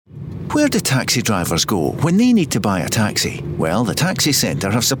Where do taxi drivers go when they need to buy a taxi? Well, the Taxi Centre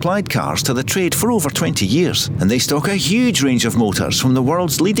have supplied cars to the trade for over 20 years, and they stock a huge range of motors from the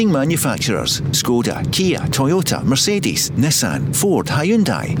world's leading manufacturers: Skoda, Kia, Toyota, Mercedes, Nissan, Ford,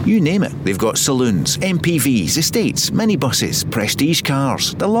 Hyundai, you name it. They've got saloons, MPVs, estates, minibuses, prestige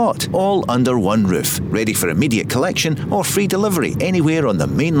cars, the lot, all under one roof, ready for immediate collection or free delivery anywhere on the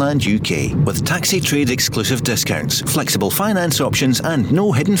mainland UK, with taxi trade exclusive discounts, flexible finance options and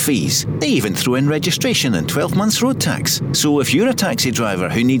no hidden fees. They even throw in registration and 12 months road tax. So if you're a taxi driver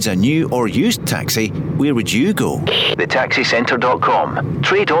who needs a new or used taxi, where would you go? TheTaxiCentre.com.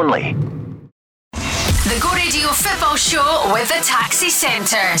 Trade only. The Go Radio Football Show with the Taxi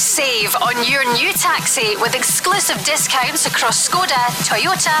Centre. Save on your new taxi with exclusive discounts across Skoda,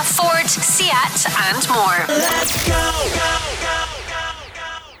 Toyota, Ford, Seat and more. Let's go.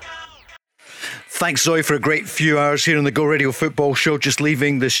 Thanks, Zoe, for a great few hours here on the Go Radio Football Show. Just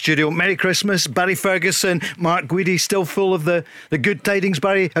leaving the studio. Merry Christmas, Barry Ferguson, Mark Guidi. Still full of the good tidings,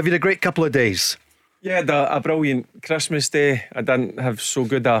 Barry. Have you had a great couple of days? Yeah, a brilliant Christmas day. I didn't have so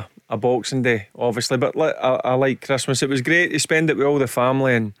good a Boxing Day, obviously, but I like Christmas. It was great to spend it with all the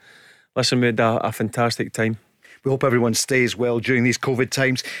family, and listen, we had a fantastic time. We hope everyone stays well during these COVID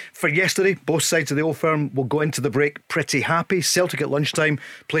times. For yesterday, both sides of the Old Firm will go into the break pretty happy. Celtic at lunchtime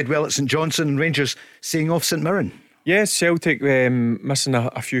played well at St Johnstone, and Rangers seeing off St Mirren. Yes, Celtic missing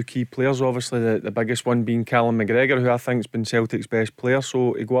a few key players, obviously the biggest one being Callum McGregor, who I think has been Celtic's best player.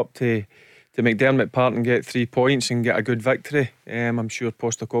 So to go up to McDermott Park and get 3 points and get a good victory, I'm sure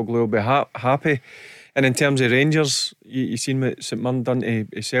Postecoglou will be happy. And in terms of Rangers, you seen what St Mirren done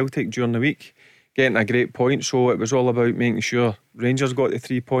to Celtic during the week, getting a great point. So it was all about making sure Rangers got the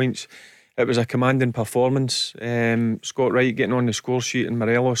 3 points. It was a commanding performance. Scott Wright getting on the score sheet and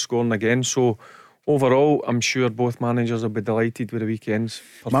Morelos scoring again. So overall, I'm sure both managers will be delighted with the weekend's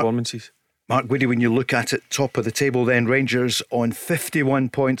performances. Mark Guidi, when you look at it, top of the table then, Rangers on 51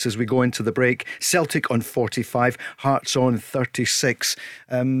 points as we go into the break, Celtic on 45, Hearts on 36.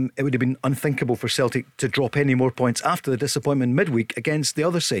 It would have been unthinkable for Celtic to drop any more points after the disappointment midweek against the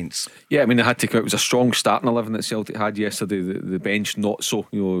other Saints. Yeah, I mean, they had to come. It was a strong starting 11 that Celtic had yesterday. The bench not so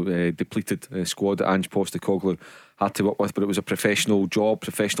depleted squad that Ange Postecoglou had to work with, but it was a professional job,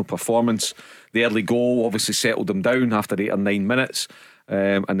 professional performance. The early goal obviously settled them down after 8 or 9 minutes.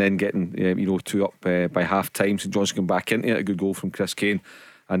 And then getting 2 up by half time. St Johnstone came back into it, a good goal from Chris Kane,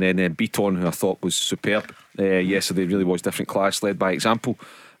 and then Beaton, who I thought was superb yesterday, really was different class, led by example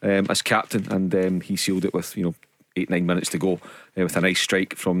as captain, and he sealed it with 8-9 minutes to go with a nice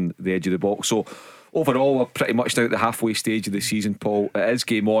strike from the edge of the box. So overall, we're pretty much now at the halfway stage of the season, Paul. It is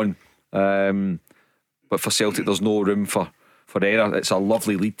game on, but for Celtic there's no room for error. It's a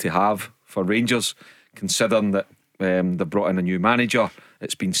lovely lead to have for Rangers, considering that they brought in a new manager.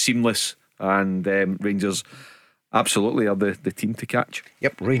 It's been seamless, and Rangers absolutely are the team to catch.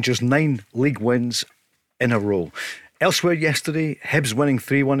 Yep, Rangers 9 league wins in a row. Elsewhere yesterday, Hibs winning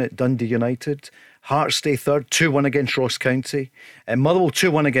 3-1 at Dundee United. Hearts stay third, 2-1 against Ross County, and Motherwell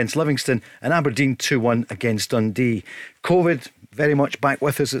 2-1 against Livingston, and Aberdeen 2-1 against Dundee. COVID very much back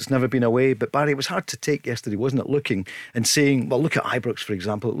with us. It's never been away. But Barry, it was hard to take yesterday, wasn't it? Looking and seeing, well, look at Ibrox, for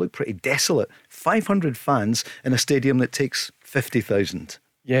example. It looked pretty desolate. 500 fans in a stadium that takes 50,000.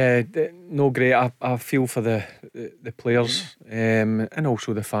 Yeah, no great. I feel for the players and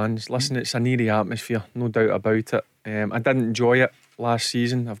also the fans. Listen, it's an eerie atmosphere, no doubt about it. I didn't enjoy it last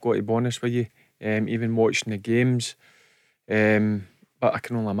season, I've got to be honest with you, even watching the games. But I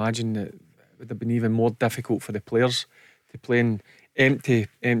can only imagine that it would have been even more difficult for the players to play in empty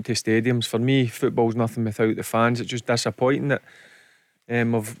stadiums. For me, football's nothing without the fans. It's just disappointing that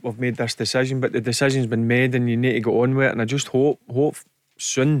we've made this decision, but the decision's been made and you need to go on with it. And I just hope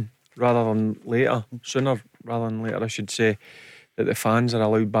sooner rather than later, I should say, that the fans are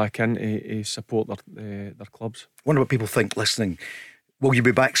allowed back in to support their clubs. I wonder what people think listening. Will you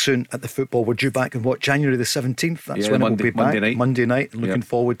be back soon at the football? We're due back in January the 17th? That's when Monday, it will be back. Monday night. Looking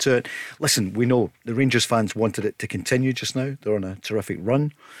forward to it. Listen, we know the Rangers fans wanted it to continue just now. They're on a terrific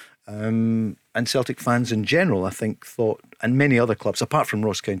run. And Celtic fans in general, I think, thought, and many other clubs apart from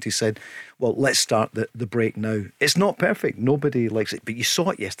Ross County, said, well, let's start the break now. It's not perfect, nobody likes it, but you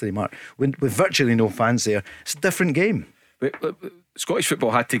saw it yesterday, Mark, with virtually no fans there. It's a different game. But Scottish football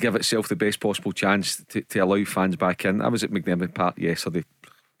had to give itself the best possible chance to allow fans back in. I was at McDermott Park yesterday.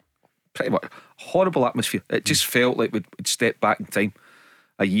 Pretty much horrible atmosphere. It just felt like we'd stepped back in time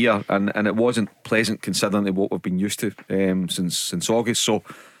a year, and it wasn't pleasant considering what we've been used to since August. So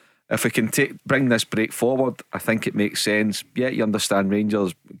if we can bring this break forward, I think it makes sense. Yeah, you understand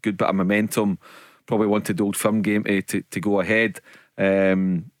Rangers, good bit of momentum, probably wanted the Old Firm game to go ahead.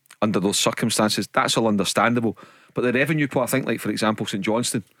 under those circumstances. That's all understandable. But the revenue pool, I think, like for example St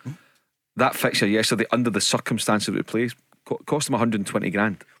Johnstone, that fixture yesterday under the circumstances it plays cost them 120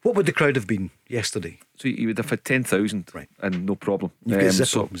 grand. What would the crowd have been yesterday? So you would have had 10,000, right, and no problem. You get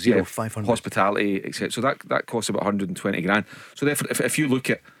zero 500 hospitality, etc. So that costs about 120 grand. So therefore, if you look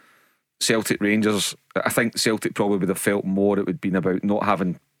at Celtic Rangers, I think Celtic probably would have felt more it would have been about not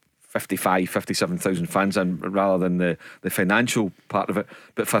having 57,000 fans in rather than the financial part of it.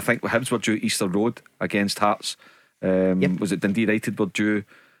 But if I think Hibs were due at Easter Road against Hearts, was it Dundee United were due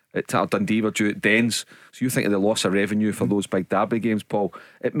at Dundee were due at Dens, so you think of the loss of revenue for those big derby games, Paul.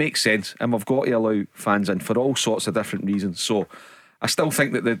 It makes sense, and we've got to allow fans in for all sorts of different reasons. So I still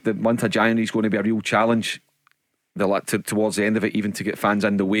think that the month of January is going to be a real challenge towards the end of it, even to get fans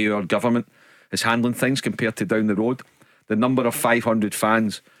in, the way our government is handling things compared to down the road. The number of 500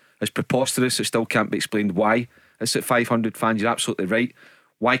 fans is preposterous. It still can't be explained why it's at 500 fans. You're absolutely right.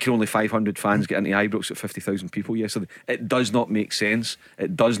 Why can only 500 fans get into Ibrox at 50,000 people yesterday? It does not make sense.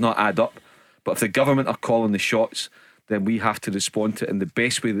 It does not add up. But if the government are calling the shots, then we have to respond to it in the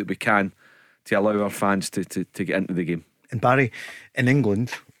best way that we can to allow our fans to get into the game. And Barry, in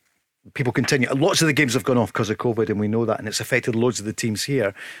England, people continue. Lots of the games have gone off because of COVID, and we know that, and it's affected loads of the teams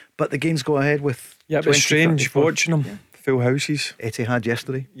here. But the games go ahead with. Yeah, but strange watching them. Yeah. Full houses. Etihad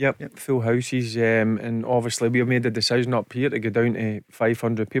yesterday. Yep. Full houses. And obviously we've made the decision up here to go down to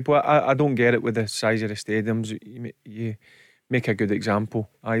 500 people. I don't get it with the size of the stadiums. You make a good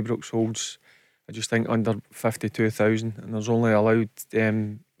example. Ibrox holds, I just think, under 52,000, and there's only allowed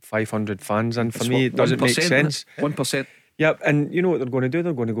 500 fans in. For me, it doesn't make sense. 1%. Yep, and you know what they're going to do?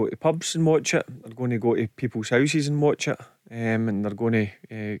 They're going to go to pubs and watch it. They're going to go to people's houses and watch it, and they're going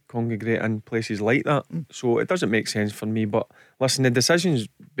to congregate in places like that. So it doesn't make sense for me. But listen, the decision's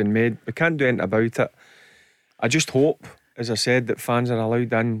been made. We can't do anything about it. I just hope, as I said, that fans are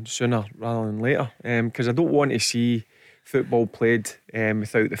allowed in sooner rather than later, because I don't want to see football played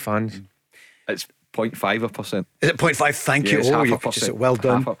without the fans. It's 0.5%. Is it 0.5? Thank you. It's oh, half a percent. Well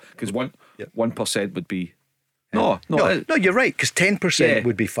done. Because 1% would be. No, you're right, because 10%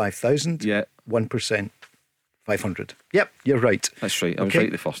 would be 5,000. Yeah. 1%, 500. Yep, you're right. That's right. I was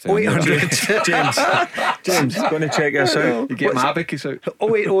right the first time. 0800 James, going to check this out. You get my abacus out.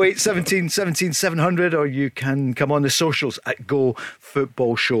 0808 17 700, or you can come on the socials at Go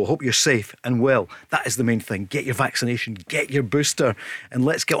Football Show. Hope you're safe and well. That is the main thing. Get your vaccination, get your booster, and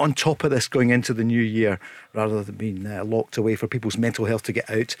let's get on top of this going into the new year, rather than being locked away, for people's mental health to get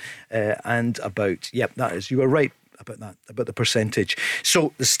out and about. Yep, that is, you were right about that, about the percentage.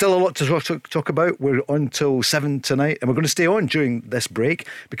 So there's still a lot to talk about. We're on till 7 tonight, and we're going to stay on during this break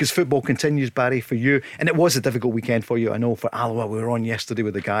because football continues, Barry, for you. And it was a difficult weekend for you. I know for Alloa, we were on yesterday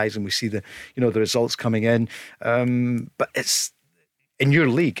with the guys, and we see the results coming in. But it's in your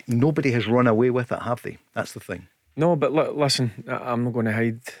league, nobody has run away with it, have they? That's the thing. No, but listen, I'm not going to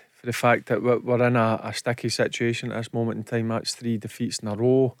hide for the fact that we're in a sticky situation at this moment in time. That's 3 defeats in a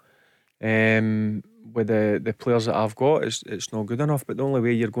row. With the players that I've got, it's not good enough. But the only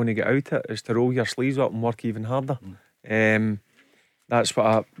way you're going to get out it is to roll your sleeves up and work even harder. That's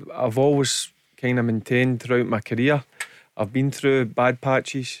what I've always kind of maintained throughout my career. I've been through bad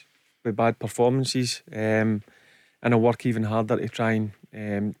patches with bad performances, and I work even harder to try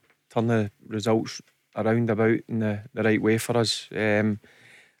and turn the results around about in the right way for us.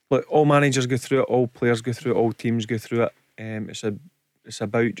 Look, all managers go through it, all players go through it, all teams go through it. It's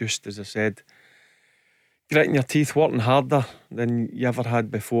about, just as I said, gritting your teeth, working harder than you ever had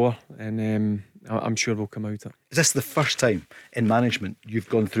before, and I'm sure we'll come out it. Is this the first time in management you've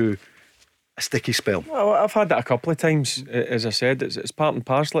gone through a sticky spell? Well, I've had that a couple of times. As I said, it's part and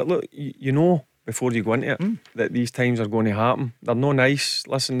parcel. Look, you know before you go into it that these times are going to happen. They're no nice.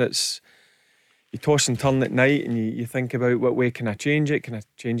 Listen, you toss and turn at night, and you think about what way can I change it? Can I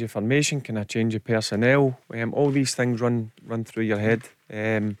change the formation? Can I change the personnel? All these things run through your head.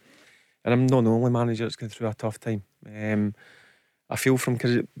 And I'm not the only manager that's going through a tough time. I feel from,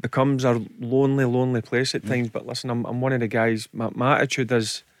 because it becomes a lonely place at times. But listen, I'm one of the guys. My attitude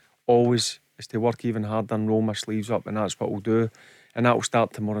is always to work even harder and roll my sleeves up, and that's what we'll do. And that will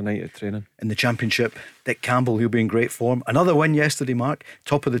start tomorrow night at training. In the Championship, Dick Campbell, he'll be in great form. Another win yesterday, Mark,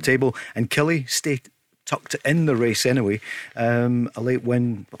 top of the table. And Killie stayed tucked in the race anyway. A late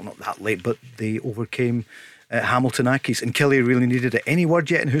win, well, not that late, but they overcame Hamilton Accies. And Killie really needed it. Any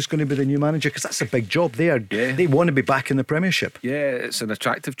word yet on who's going to be the new manager? Because that's a big job. They want to be back in the Premiership. Yeah, it's an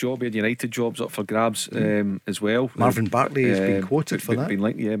attractive job. United jobs up for grabs as well. Marvin Bartley has been quoted for that.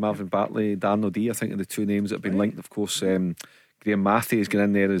 Linked, Marvin Bartley, Darren O'Dea, I think are the two names that have been linked. Of course, Graham Matthew is going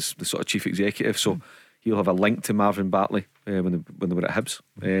in there as the sort of chief executive. So he'll have a link to Marvin Bartley when they were at Hibs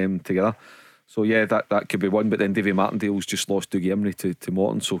together. So yeah, that could be one. But then Davy Martindale's just lost Dougie Imrie to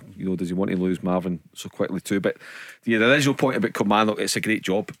Morton, so does he want to lose Marvin so quickly too? But yeah, the original point about Kilmarnock, it's a great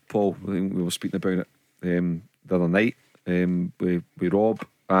job, Paul. I think we were speaking about it the other night with Rob,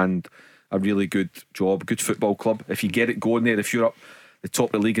 and a really good job, good football club. If you get it going there, if you're up the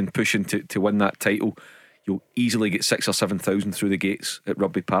top of the league and pushing to win that title, you'll easily get 6,000 or 7,000 through the gates at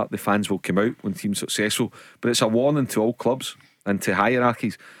Rugby Park. The fans will come out when the team's successful. But it's a warning to all clubs and to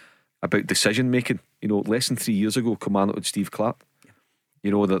hierarchies about decision making. Less than 3 years ago, Kilmarnock with Steve Clark.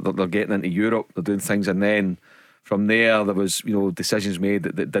 They're getting into Europe, they're doing things, and then from there was decisions made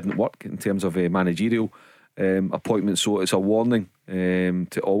that didn't work in terms of managerial appointments. So it's a warning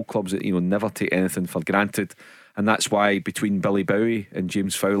to all clubs that never take anything for granted, and that's why between Billy Bowie and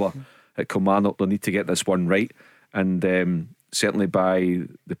James Fowler at Kilmarnock, they need to get this one right. And certainly by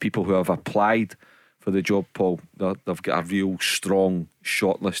the people who have applied for the job, Paul, they've got a real strong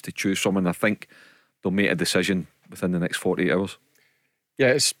shortlist to choose from, and I think they'll make a decision within the next 48 hours. Yeah,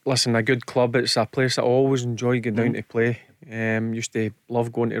 it's a good club. It's a place that I always enjoy going down to play. Used to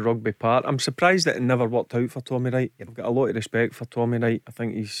love going to Rugby Park. I'm surprised that it never worked out for Tommy Wright. I've got a lot of respect for Tommy Wright. I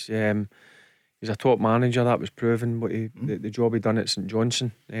think he's a top manager. That was proven what the job he done at St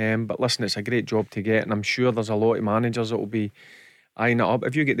Johnstone. But listen, it's a great job to get, and I'm sure there's a lot of managers that will be eyeing it up.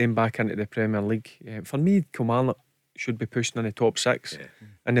 If you get them back into the Premier League, for me, Kilmarnock should be pushing in the top 6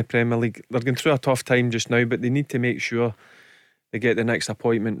 in the Premier League. They're going through a tough time just now, but they need to make sure they get the next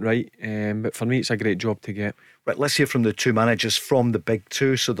appointment right. But for me, it's a great job to get. Right, let's hear from the two managers from the big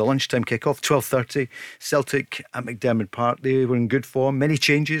two. So the lunchtime kick-off, 12:30, Celtic at McDiarmid Park. They were in good form, many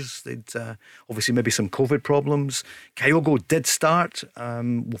changes. They'd obviously maybe some COVID problems. Kyogo did start.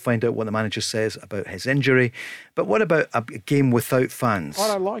 We'll find out what the manager says about his injury. But what about a game without fans? I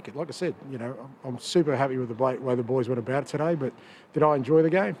don't like it. Like I said, I'm super happy with the way the boys went about it today, but did I enjoy the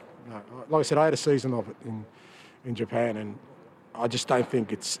game? No. Like I said, I had a season of it in Japan, and I just don't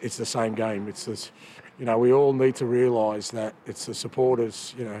think it's the same game. It's this, we all need to realise that it's the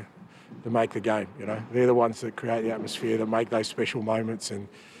supporters, that make the game. They're the ones that create the atmosphere, that make those special moments. And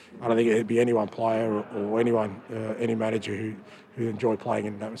I don't think it'd be any one player or anyone, any manager who enjoy playing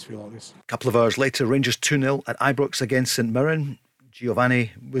in an atmosphere like this. A couple of hours later, Rangers 2-0 at Ibrox against St Mirren.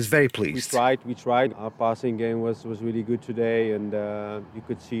 Giovanni was very pleased. We tried. Our passing game was really good today, and you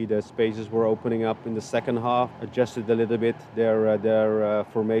could see the spaces were opening up in the second half. Adjusted a little bit their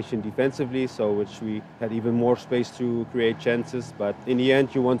formation defensively, so which we had even more space to create chances. But in the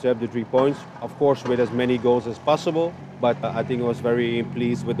end, you want to have the 3 points, of course, with as many goals as possible. But I think I was very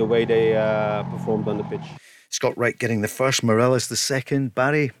pleased with the way they performed on the pitch. Scott Wright getting the first, Morelos the second.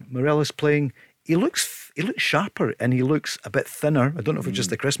 Barry, Morelos playing. He looks sharper and he looks a bit thinner. I don't know if it's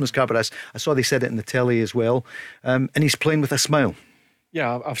just the Christmas card, but I saw they said it in the telly as well. And he's playing with a smile.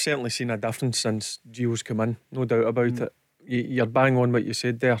 Yeah, I've certainly seen a difference since Gio's come in, no doubt about it. You're bang on what you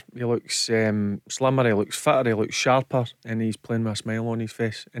said there. He looks slimmer, he looks fitter, he looks sharper, and he's playing with a smile on his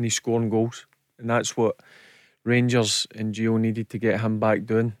face, and he's scoring goals. And that's what Rangers and Gio needed to get him back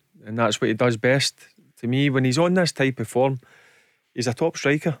doing, and that's what he does best. To me, when he's on this type of form, he's a top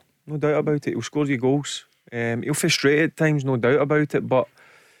striker. No doubt about it. He'll score you goals. He'll frustrate at times, no doubt about it. But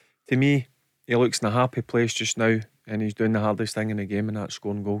to me, he looks in a happy place just now, and he's doing the hardest thing in the game, and that's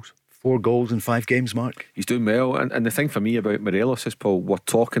scoring goals. 4 goals in 5 games, Mark. He's doing well. And the thing for me about Morelos is, Paul, we're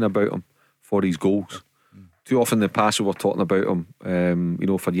talking about him for his goals. Too often in the past we were talking about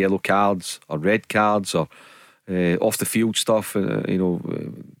him, for yellow cards or red cards or off the field stuff,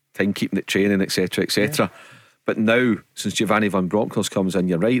 time keeping at training, etc, etc. But now, since Giovanni Van Bronckhorst comes in,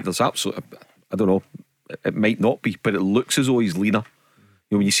 you're right, there's absolutely, I don't know, it might not be, but it looks as though he's leaner.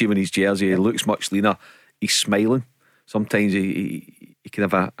 When you see him in his jersey, he looks much leaner. He's smiling. Sometimes he can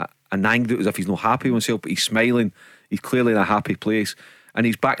have an angle as if he's not happy with himself, but he's smiling. He's clearly in a happy place, and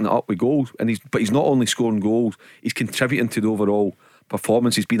he's backing it up with goals. But he's not only scoring goals, he's contributing to the overall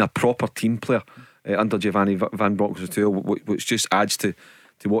performance. He's been a proper team player under Giovanni Van Bronckhorst too, which just adds to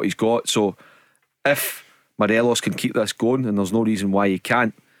what he's got. So if Morelos can keep this going, and there's no reason why he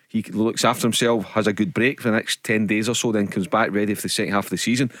can't, he looks after himself, has a good break for the next 10 days or so, then comes back ready for the second half of the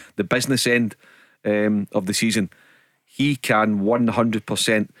season, the business end of the season, he can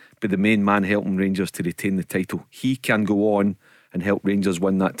 100% be the main man helping Rangers to retain the title. He can go on and help Rangers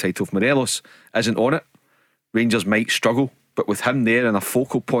win that title. If Morelos isn't on it, Rangers might struggle, but with him there and a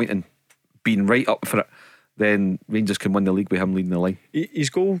focal point and being right up for it, then Rangers can win the league with him leading the line.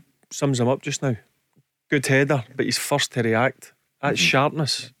 His goal sums him up just now. Good header, but he's first to react. That's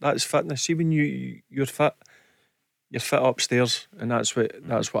sharpness, that's fitness. See, when you're fit, you're fit upstairs, and that's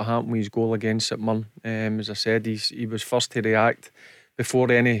what happened with his goal against St Mirren. As I said, he was first to react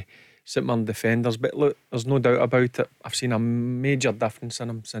before any St Mirren defenders. But look, there's no doubt about it. I've seen a major difference in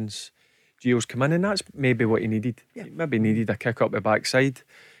him since Gio's come in, and that's maybe what he needed. He maybe needed a kick up the backside,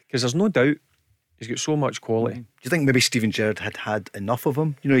 because there's no doubt he's got so much quality. Do you think maybe Steven Gerrard had enough of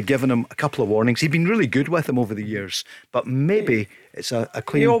him? He'd given him a couple of warnings. He'd been really good with him over the years, but maybe it's a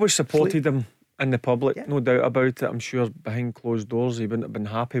clean. He always supported him in the public, no doubt about it. I'm sure behind closed doors he wouldn't have been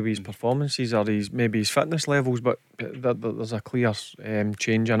happy with his performances or maybe his fitness levels, but there's a clear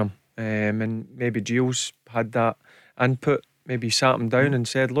change in him, and maybe Gio's had that input. Maybe he sat him down and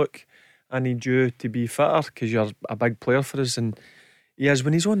said, look, I need you to be fitter because you're a big player for us. And he is,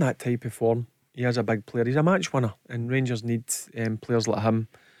 when he's on that type of form, he is a big player. He's a match winner, and Rangers need players like him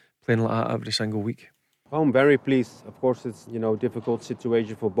playing like that every single week. I'm very pleased. Of course, it's difficult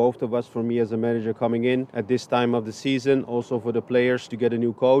situation for both of us. For me as a manager coming in at this time of the season, also for the players to get a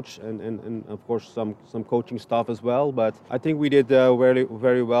new coach and of course some coaching staff as well. But I think we did very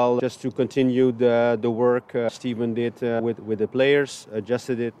very well just to continue the work Stephen did with the players,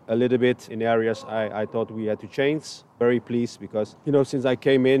 adjusted it a little bit in areas I thought we had to change. Very pleased because since I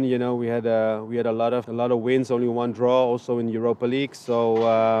came in, we had a lot of wins, only one draw, also in Europa League. So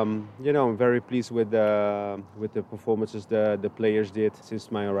I'm very pleased with the performances the players did since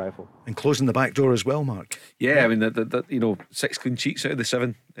my arrival. And closing the back door as well, Mark. Yeah, I mean 6 clean sheets out of the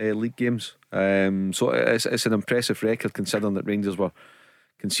 7 league games. So it's an impressive record considering that Rangers were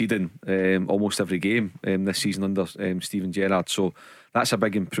conceding almost every game this season under Steven Gerrard. So that's a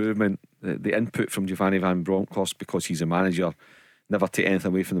big improvement. The input from Giovanni Van Bronckhorst, because he's a manager, never take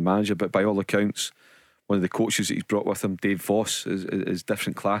anything away from the manager, but by all accounts one of the coaches that he's brought with him, Dave Voss, is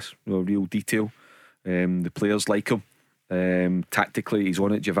different class, real detail. The players like him. Tactically he's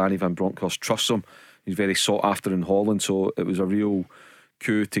on it. Giovanni Van Bronckhorst trusts him. He's very sought after in Holland, so it was a real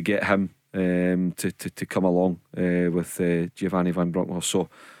coup to get him to come along with Giovanni Van Bronckhorst. So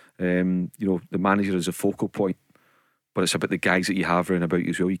the manager is a focal point, but it's about the guys that you have around about you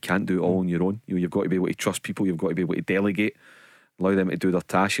as well. You can't do it all on your own. You've got to be able to trust people. You've got to be able to delegate, allow them to do their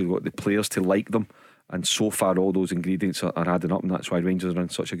task. You've got the players to like them, and so far all those ingredients are adding up, and that's why Rangers are in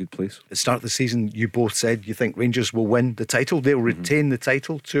such a good place. At the start of the season you both said you think Rangers will win the title. They'll retain the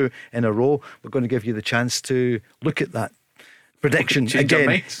title 2 in a row. We're going to give you the chance to look at that prediction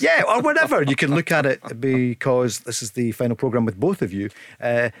again, or whatever. You can look at it, because this is the final programme with both of you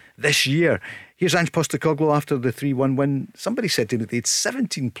this year. Here's Ange Postecoglou after the 3-1 win. Somebody said to me they had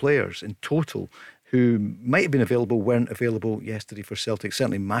 17 players in total who might have been available, weren't available yesterday for Celtic.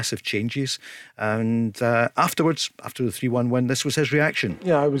 Certainly massive changes. And afterwards, after the 3-1 win, this was his reaction.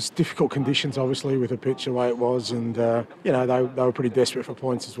 Yeah, it was difficult conditions, obviously, with the pitch the way it was. And, they were pretty desperate for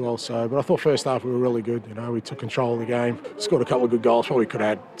points as well. But I thought first half we were really good. We took control of the game, scored a couple of good goals, probably could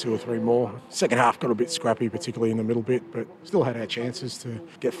add 2 or 3 more. Second half got a bit scrappy, particularly in the middle bit, but still had our chances to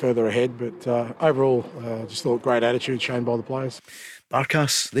get further ahead. But overall, just thought great attitude shown by the players.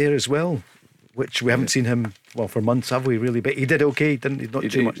 Barkas there as well, which we haven't seen him for months, have we, really? But he did okay, didn't he?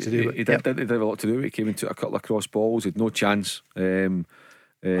 Not too much to do. He did a lot to do. He came into a couple of cross balls, he had no chance with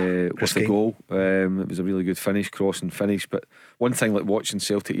the goal. It was a really good finish, cross and finish. But one thing, like watching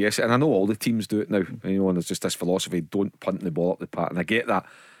Celtic, yes, and I know all the teams do it now, and there's just this philosophy: don't punt the ball up the park. And I get that.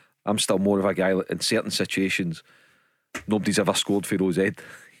 I'm still more of a guy in certain situations. Nobody's ever scored for Rose Ed,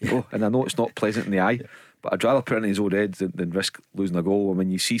 and I know it's not pleasant in the eye. But I'd rather put it in his own head than risk losing a goal. I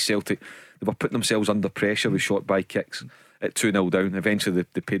mean, you see Celtic, they were putting themselves under pressure with shot by kicks at 2-0 down. Eventually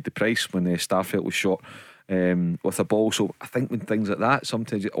they paid the price when Starfelt was shot with a ball. So I think when things like that,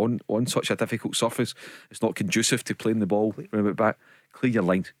 sometimes on such a difficult surface, it's not conducive to playing the ball round it back. Clear your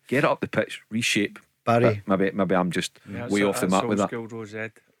lines, get it up the pitch, reshape. Barry, maybe I'm just way off the map with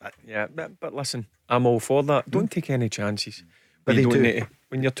that. Yeah, but listen, I'm all for that. Don't take any chances. But you don't need to.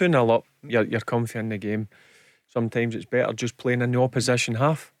 When you're 2-0 up, you're comfy in the game. Sometimes it's better just playing in the opposition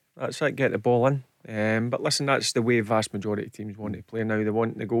half. That's it, get the ball in. But listen, that's the way vast majority of teams want to play now. They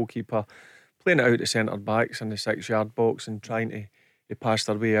want the goalkeeper playing it out to centre backs in the 6-yard box and trying to pass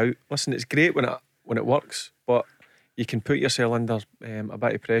their way out. Listen, it's great when it works, but you can put yourself under a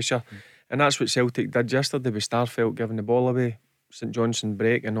bit of pressure. And that's what Celtic did yesterday with Starfelt giving the ball away, St Johnstone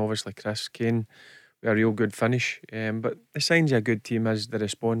break, and obviously Chris Kane with a real good finish. But the signs of a good team is they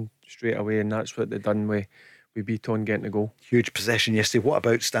respond straight away, and that's what they've done with Beaton getting the goal. Huge possession yesterday. What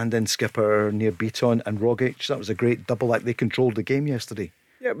about stand-in skipper near Beaton and Rogic? That was a great double act. They controlled the game yesterday.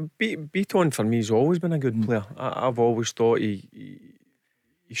 Yeah, Beaton for me has always been a good player. I've always thought his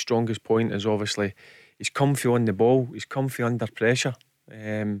strongest point is obviously he's comfy on the ball, he's comfy under pressure.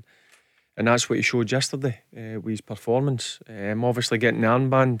 And and that's what he showed yesterday with his performance. Obviously getting the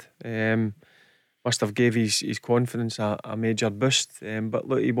armband must have gave his confidence a major boost. But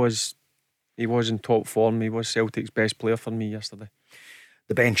look, he was in top form. He was Celtic's best player for me yesterday.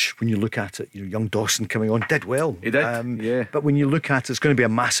 The bench, when you look at it, young Dawson coming on did well. He did, yeah. But when you look at it, it's going to be a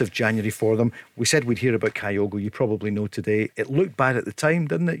massive January for them. We said we'd hear about Kyogo. You probably know today. It looked bad at the time,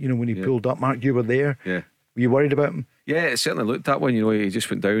 didn't it? When he pulled up. Mark, you were there. Yeah. Were you worried about him? Yeah, it certainly looked that one. He just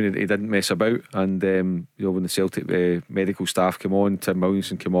went down and he didn't mess about. And when the Celtic medical staff came on, Tim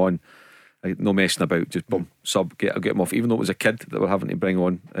Williamson came on, no messing about, just boom, sub, get him off. Even though it was a kid that we're having to bring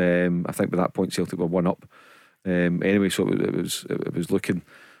on, I think by that point Celtic were 1 up. Anyway, so it was looking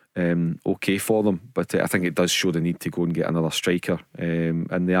okay for them, but I think it does show the need to go and get another striker,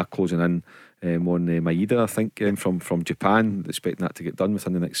 and they are closing in on Maeda, I think, from Japan, expecting that to get done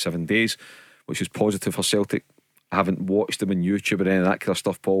within the next 7 days, which is positive for Celtic. I haven't watched him on YouTube or any of that kind of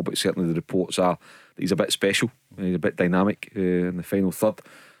stuff, Paul, but certainly the reports are that he's a bit special, he's a bit dynamic in the final third,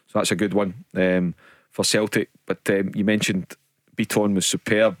 so that's a good one for Celtic. But you mentioned Beaton was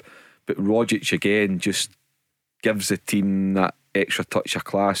superb, but Rogic again just gives the team that extra touch of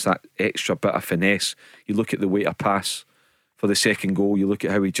class, that extra bit of finesse. You look at the weight of pass for the second goal, you look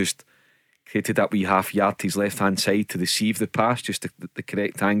at how he just created that wee half yard to his left hand side to receive the pass, just the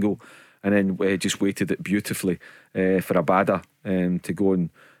correct angle, and then just weighted it beautifully for Abada to go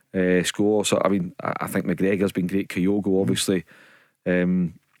and score. So I mean, I think McGregor's been great. Kyogo obviously,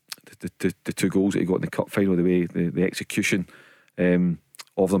 the 2 goals that he got in the cup final, the execution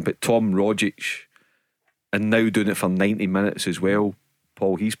of them. But Tom Rogic, and now doing it for 90 minutes as well,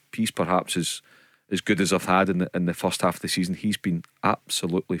 Paul, he's perhaps as good as I've had in the first half of the season. He's been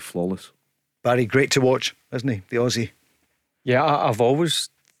absolutely flawless. Barry, great to watch, isn't he, the Aussie? Yeah, I've always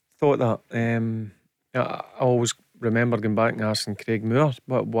thought that. I always remember going back and asking Craig Moore,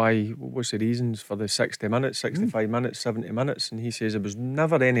 what's the reasons for the 60 minutes, 65 minutes, 70 minutes, and he says there was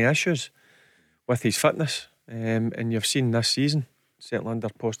never any issues with his fitness, and you've seen this season, certainly under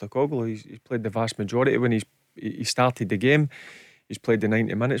Postecoglou, he's played the vast majority. When he started the game, he's played the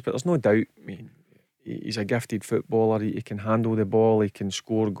 90 minutes, but there's no doubt, I mean, he's a gifted footballer. He can handle the ball, he can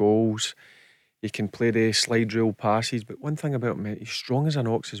score goals, he can play the slide rule passes. But one thing about him, he's strong as an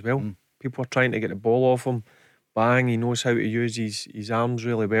ox as well. People are trying to get the ball off him, bang, he knows how to use his arms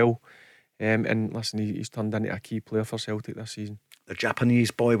really well, and listen, he's turned into a key player for Celtic this season. The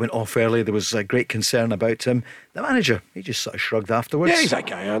Japanese boy went off early. There was a great concern about him. The manager, he just sort of shrugged afterwards. Yeah, he's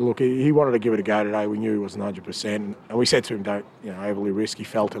okay. Look, he wanted to give it a go today. We knew he wasn't 100%, and we said to him, don't overly risk. He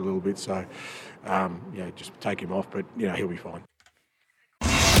felt it a little bit, so just take him off. But he'll be fine.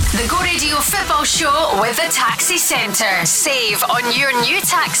 The Go Radio Football Show with the Taxi Centre. Save on your new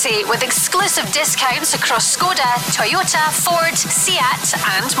taxi with exclusive discounts across Skoda, Toyota, Ford, Seat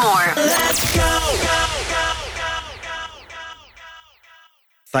and more. Let's go.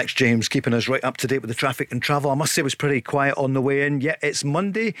 Thanks, James, keeping us right up to date with the traffic and travel. I must say it was pretty quiet on the way in. Yeah, it's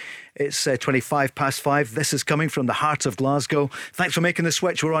Monday. It's 5:25. This is coming from the heart of Glasgow. Thanks for making the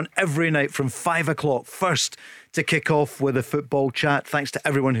switch. We're on every night from 5 o'clock. First to kick off with a football chat. Thanks to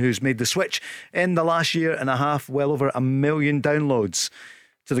everyone who's made the switch in the last year and a half. Well over 1 million downloads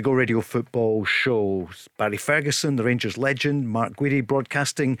to the Go Radio Football Show. Barry Ferguson, the Rangers legend, Mark Guidi,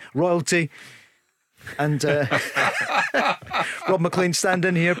 broadcasting royalty, and Rob McLean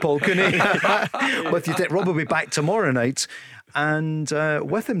standing here, Paul Cooney with you. Rob will be back tomorrow night, and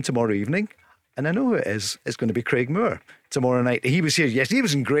with him tomorrow evening, and I know who it is. It's going to be Craig Moore tomorrow night. He was here. Yes, he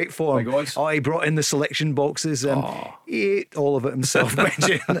was in great form. He brought in the selection boxes and he ate all of it himself.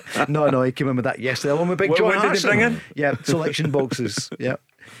 No, he came in with that yesterday along with Big John Hartson. What did they bring in? Yeah, selection boxes. Yeah.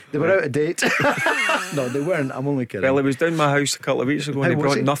 They were out of date. No, they weren't. I'm only kidding. Well, he was down my house a couple of weeks ago and he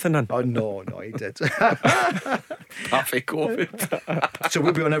brought nothing in. Oh, no, he did. Happy COVID. So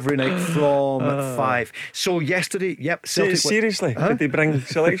we'll be on every night from 5. So yesterday, Celtic. Seriously? Did they bring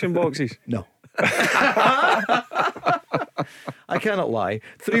selection boxes? No. I cannot lie.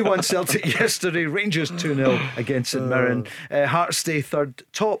 3-1 Celtic yesterday. Rangers 2-0 against St Mirren. Hearts stay third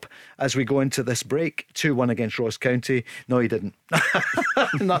top as we go into this break. 2-1 against Ross County. No, he didn't.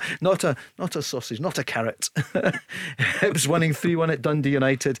 not a sausage, not a carrot. Hibs winning 3-1 at Dundee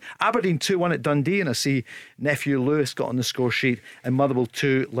United. Aberdeen 2-1 at Dundee, and I see nephew Lewis got on the score sheet. And Motherwell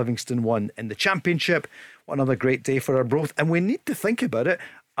 2, Livingston 1 in the Championship. What another great day for our Broth. And we need to think about it.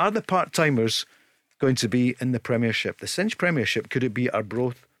 Are the part-timers going to be in the Premiership? The Cinch Premiership, could it be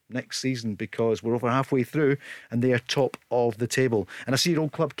Arbroath next season? Because we're over halfway through and they are top of the table. And I see your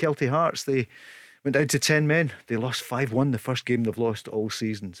old club Kelty Hearts, they went down to 10 men. They lost 5-1 the first game they've lost all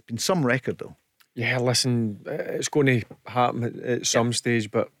season. It's been some record though. Yeah, listen, it's going to happen at some stage,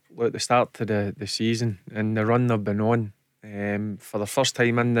 but look, the start to the season and the run they've been on, for the first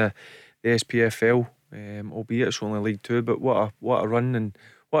time in the SPFL, albeit it's only League Two, but what a run and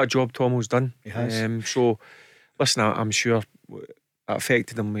what a job Tomo's done. He has. So listen, I'm sure it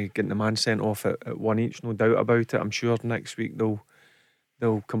affected them with getting the man sent off at one each, no doubt about it. I'm sure next week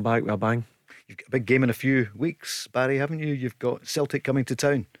they'll come back with a bang. You've got a big game in a few weeks, Barry, haven't you? You've got Celtic coming to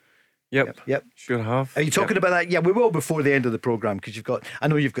town. Yep. Sure have. Are you talking about that? Yeah, we will before the end of the programme, because you've got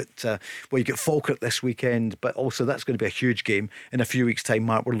Falkirk this weekend, but also that's going to be a huge game in a few weeks' time.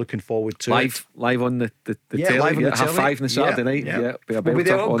 Mark, we're looking forward to live on the telly. Live on the telly. 5 on the Saturday night. Yeah. Be a We'll be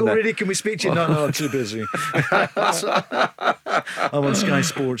there. belter on Go the- ready. Can we speak to you? No, too busy. I'm on Sky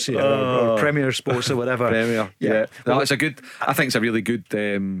Sports here, or Premier Sports or whatever. Premier. Yeah. No, it's a good. I think it's a really good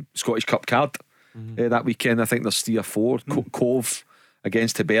Scottish Cup card that weekend. I think there's 3 or 4. Cove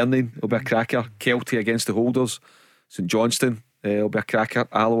against Hibernian will be a cracker. Kelty against the Holders. St Johnstone will be a cracker.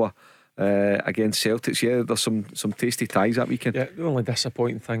 Alloa against Celtics. Yeah, there's some tasty ties that weekend. Yeah, the only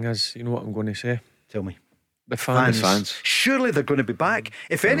disappointing thing is, you know what I'm going to say? Tell me. The fans. Surely they're going to be back.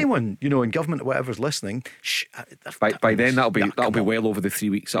 If anyone, in government or whatever's listening, By then that'll be well over the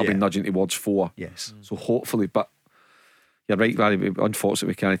 3 weeks. That'll be nudging towards 4. Yes. So hopefully, but you're right, Barry. Unfortunately,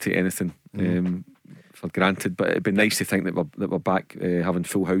 we can't take anything for granted. But it'd be nice to think that we're back having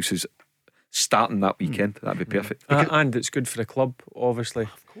full houses starting that weekend. That'd be perfect. And it's good for the club, obviously.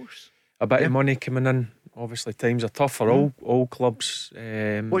 Of course. A bit of money coming in. Obviously, times are tough for all clubs.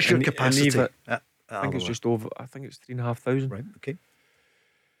 What's your capacity? I think it's just over. I think it's 3,500. Right. Okay.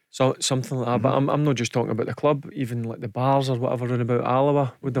 So something like that. But I'm not just talking about the club. Even like the bars or whatever round about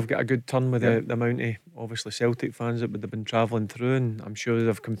Alloa would have got a good turn with the amount of obviously Celtic fans that would have been travelling through, and I'm sure they'd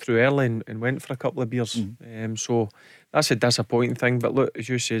have come through early and went for a couple of beers. So that's a disappointing thing. But look, as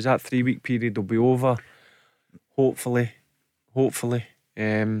you say, that 3-week period will be over. Hopefully,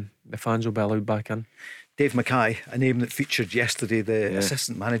 the fans will be allowed back in. Dave Mackay, a name that featured yesterday, the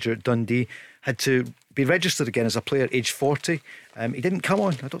assistant manager at Dundee, had to be registered again as a player aged 40. He didn't come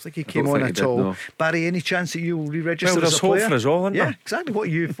on. I don't think he came on at all. No. Barry, any chance that you'll re-register Well, as there's a player? hope for us all, isn't Yeah, there? exactly. What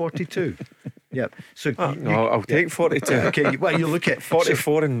are you, 42? Yeah. So No, I'll take 42. Okay, well, you look at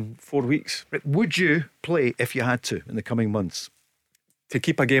 44 in 4 weeks. Would you play if you had to in the coming months? To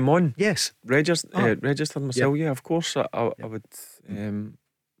keep a game on? Yes. Register myself, yeah, of course. I would,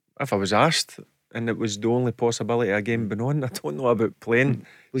 if I was asked and it was the only possibility of a game being on, I don't know about playing,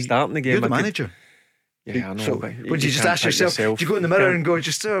 starting the game. You're the manager. Yeah, I know. So, but would you just can't ask pick yourself, do you go in the mirror and go,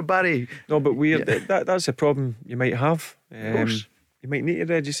 just Barry? No, but that's the problem you might have. Of course. You might need to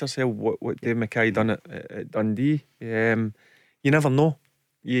register yourself. What Dave Mackay done at Dundee. You never know.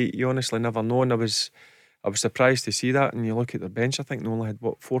 You honestly never know. And I was surprised to see that. And you look at the bench, I think they only had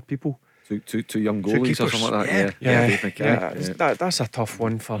 4 people. Two young goalies or something like that. Yeah. Dave Mackay. That's a tough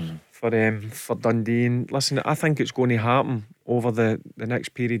one for Dundee. And listen, I think it's going to happen over the next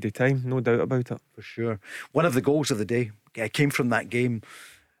period of time, no doubt about it. For sure. One of the goals of the day came from that game,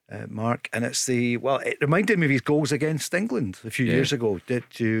 Mark, and it reminded me of his goals against England a few years ago.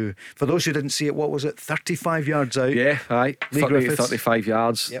 For those who didn't see it, what was it, 35 yards out? Yeah, aye. 35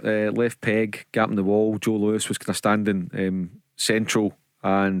 yards, Yep. left peg, gap in the wall. Joe Lewis was kind of standing central,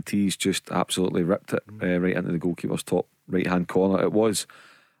 and he's just absolutely ripped it right into the goalkeeper's top right hand corner. It was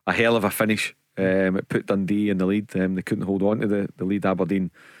a hell of a finish. It put Dundee in the lead. They couldn't hold on to the lead.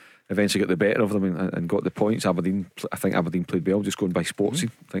 Aberdeen eventually got the better of them and got the points. I think Aberdeen played well, just going by sportsy.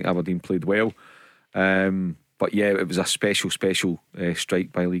 I think Aberdeen played well. But yeah, it was a special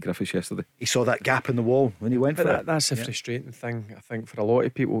strike by Lee Griffiths yesterday. He saw that gap in the wall when he went for it. That's a frustrating thing, I think, for a lot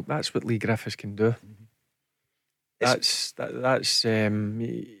of people. That's what Lee Griffiths can do. That's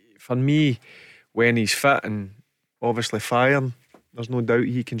for me, when he's fit and obviously firing, there's no doubt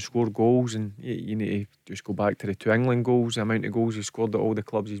he can score goals, and you need to just go back to the 2 England goals, the amount of goals he scored at all the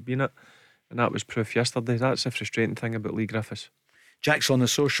clubs he's been at, and that was proof yesterday. That's a frustrating thing about Lee Griffiths. Jack's on the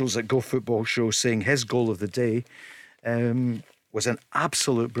socials at Go Football Show saying his goal of the day was an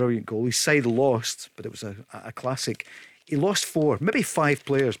absolute brilliant goal. His side lost, but it was a classic. He lost 4, maybe 5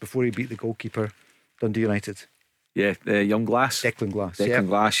 players before he beat the goalkeeper, Dundee United. Yeah, young Glass. Declan Glass.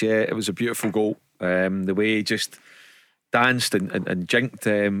 Glass, yeah. It was a beautiful goal. The way he just danced and jinked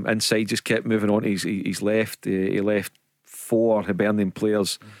inside, just kept moving on to his left. He left 4 Hibernian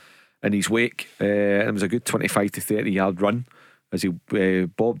players in his wake. And it was a good 25 to 30 yard run as he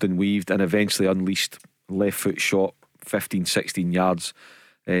bobbed and weaved and eventually unleashed left foot shot 15-16 yards.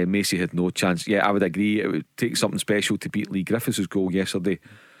 Macy had no chance. Yeah, I would agree it would take something special to beat Lee Griffiths' goal yesterday.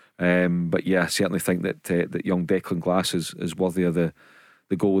 But yeah, I certainly think that young Declan Glass is worthy of the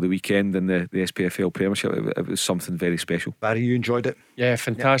the goal of the weekend in the SPFL Premiership. It was something very special. Barry, you enjoyed it? Yeah,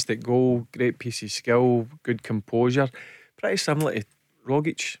 fantastic goal, great piece of skill, good composure. Pretty similar to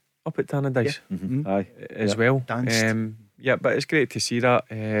Rogic up at Tannadice Aye, as well. Danced. Yeah, but it's great to see that.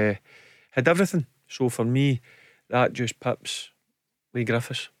 Had everything. So for me, that just pips Lee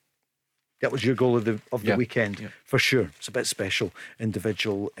Griffiths. That was your goal of the Yeah. weekend, Yeah. for sure. It's a bit special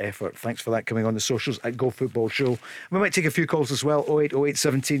individual effort. Thanks for that, coming on the socials at Go Football Show. We might take a few calls as well. 0808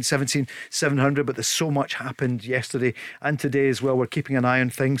 17 17 700. But there's so much happened yesterday and today as well. We're keeping an eye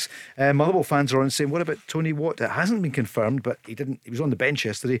on things. Motherwell fans are on saying, what about Tony Watt? It hasn't been confirmed, but he was on the bench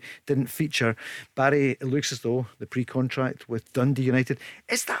yesterday, didn't feature. Barry, it looks as though the pre-contract with Dundee United,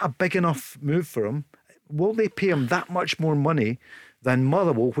 is that a big enough move for him? Will they pay him that much more money than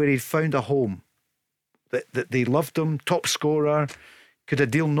Motherwell, where he'd found a home, that they loved him, top scorer? Could a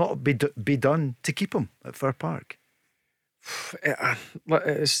deal not be done to keep him at Fir Park?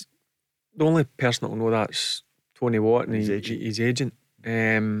 It's the only person that will know that's Tony Watt and his agent.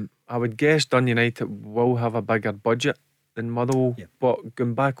 I would guess Dun United will have a bigger budget than Motherwell. Yeah. But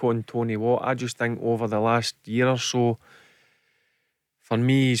going back on Tony Watt, I just think over the last year or so, for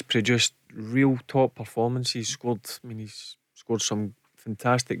me, he's produced real top performances. He's scored some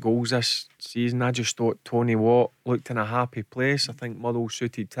fantastic goals this season. I just thought Tony Watt looked in a happy place. I think Motherwell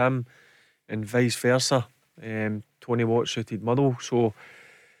suited him, and vice versa. Tony Watt suited Motherwell. So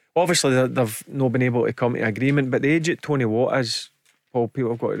obviously they've not been able to come to agreement. But the age that Tony Watt is, Paul,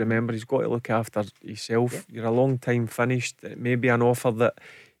 people have got to remember, he's got to look after himself. Yeah. You're a long time finished. It may be an offer that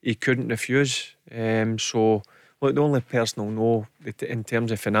he couldn't refuse. So look, the only person will know that in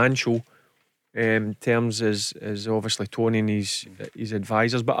terms of financial terms is obviously Tony and his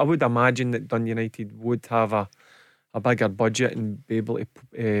advisors. But I would imagine that Dundee United would have a bigger budget and be able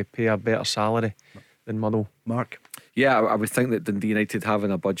to pay a better salary than Motherwell. Mark? Yeah, I would think that Dundee United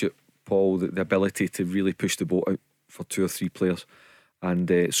having a budget, Paul, the ability to really push the boat out for 2 or 3 players,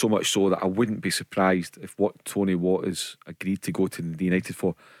 and so much so that I wouldn't be surprised if what Tony Watt has agreed to go to Dundee United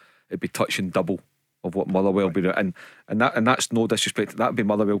for, it'd be touching double of what Motherwell be, and that's no disrespect. That'd be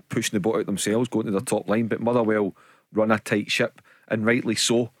Motherwell pushing the boat out themselves, going to the top line. But Motherwell run a tight ship, and rightly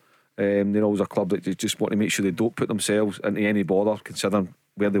so. They're always a club that just want to make sure they don't put themselves into any bother, considering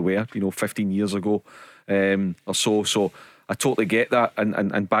where they were, 15 years ago or so. So I totally get that,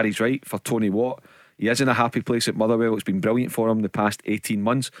 and Barry's right. For Tony Watt, he is in a happy place at Motherwell. It's been brilliant for him the past 18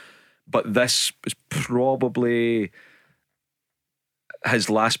 months, but this is probably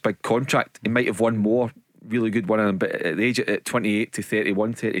his last big contract. He might have won more really good one, but at the age at 28 to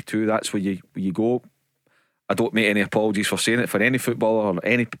 31, 32, that's where you go. I don't make any apologies for saying it, for any footballer or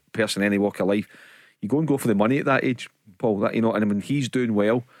any person, any walk of life. You go and go for the money at that age, Paul. That, and when he's doing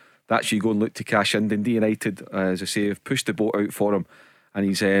well, that's you go and look to cash in. Dundee United, as I say, have pushed the boat out for him, and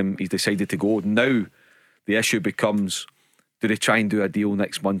he's decided to go. Now the issue becomes, do they try and do a deal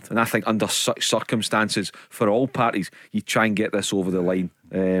next month? And I think under such circumstances, for all parties, you try and get this over the line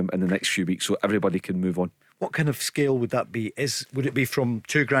in the next few weeks so everybody can move on. What kind of scale would that be? Would it be from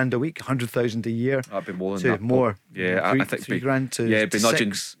 $2,000 a week, 100,000 a year? That'd be more than to that. More. Yeah, I think $3,000 to it'd be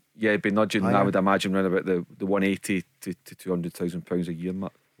nudging. $6,000. Yeah, it'd be nudging. Higher. I would imagine around about the 180 to £200,000 a year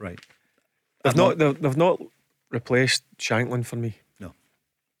mark. Right. They've not replaced Shanklin for me. No.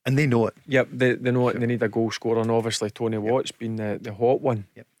 And they know it. Yep, they know it. They need a goal scorer, and obviously Tony Watt's been the hot one.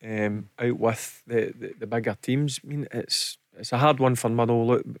 Yep. Out with the bigger teams. I mean, it's a hard one for Motherwell.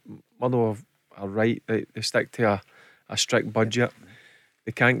 Look, Motherwell are right. They stick to a strict budget.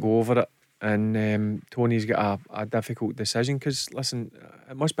 They can't go over it, and Tony's got a difficult decision. Because listen,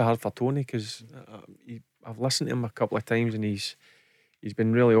 it must be hard for Tony, because I've listened to him a couple of times, and he's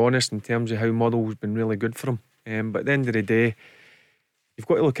been really honest in terms of how Motherwell's been really good for him. But at the end of the day, you've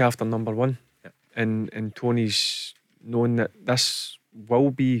got to look after number one. Yep. And Tony's known that this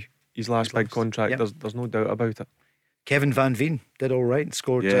will be his last big contract. Yep. There's no doubt about it. Kevin Van Veen did all right and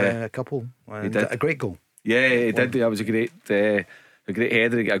scored a couple. And He did. a great goal. Yeah, he did. That was a great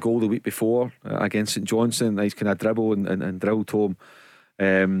header. He got a goal the week before against St Johnstone. Nice kind of dribble and drilled home.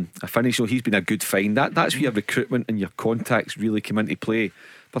 A finish. So he's been a good find. That's where your recruitment and your contacts really come into play.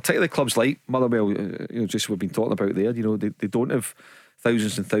 Particularly clubs like Motherwell, just we've been talking about there. They don't have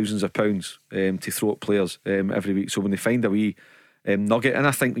thousands and thousands of pounds to throw at players every week. So when they find a wee nugget, and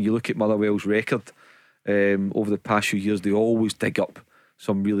I think when you look at Motherwell's record over the past few years, they always dig up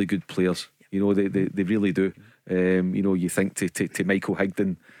some really good players. They really do. You think to Michael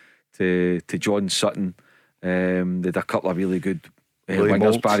Higdon, to John Sutton. They had a couple of really good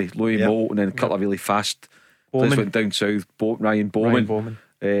wingers, Barry, Louis Moult, and then a couple of really fast players went down south. Ryan Bowman.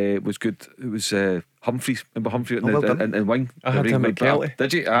 was good. It was Humphreys. Remember Humphrey in wing? I had him at Kelty.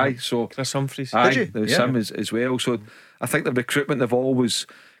 Did you? Aye. So Chris Humphreys. Aye, Did you? there was him as well. So I think the recruitment they've always,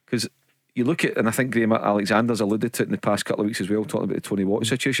 because you look at, and I think Graham Alexander's alluded to it in the past couple of weeks as well, talking about the Tony Watt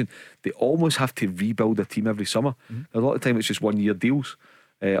situation. They almost have to rebuild a team every summer. A lot of time it's just 1 year deals,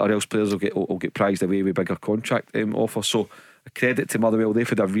 or else players will get prized away with bigger contract offers. So a credit to Motherwell, they've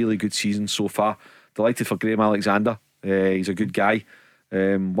had a really good season so far. Delighted for Graham Alexander. He's a good guy,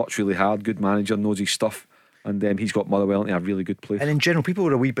 works really hard, good manager, knows his stuff. And he's got Motherwell into a really good place. And in general, people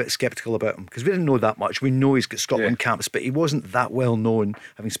were a wee bit sceptical about him because we didn't know that much. We know he's got Scotland caps, but he wasn't that well known,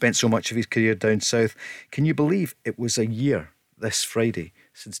 having spent so much of his career down south. Can you believe it was a year this Friday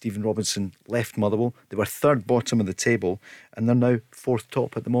since Stephen Robinson left Motherwell? They were third bottom of the table and they're now fourth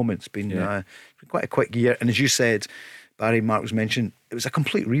top at the moment. It's been quite a quick year. And as you said, Barry, Mark was mentioned, it was a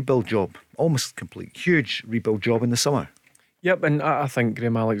complete rebuild job, almost complete, huge rebuild job in the summer. Yep, and I think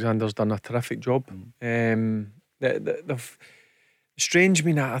Graham Alexander's done a terrific job. Strange,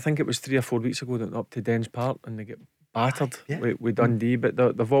 I think it was 3 or 4 weeks ago that went up to Dens Park and they get battered with Dundee, but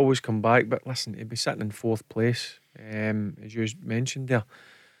they've always come back. But listen, he'd be sitting in fourth place, as you mentioned there.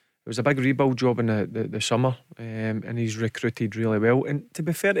 It was a big rebuild job in the summer, and he's recruited really well. And to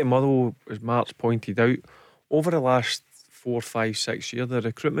be fair to Motherwell, as Mark's pointed out, over the last 4, 5, 6 years, the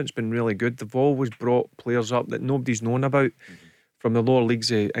recruitment's been really good. They've always brought players up that nobody's known about from the lower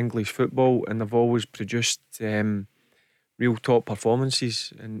leagues of English football, and they've always produced real top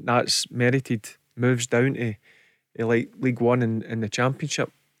performances, and that's merited moves down to like League One and the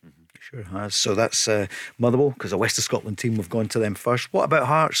Championship. Sure has. So that's Motherwell, because the West of Scotland team, we've gone to them first. What about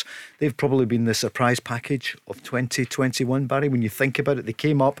Hearts? They've probably been the surprise package of 2021, Barry. When you think about it, they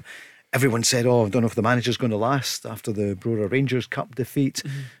came up. Everyone said, I don't know if the manager's going to last after the Brora Rangers Cup defeat.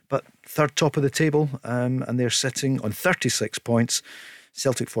 But third top of the table, and they're sitting on 36 points.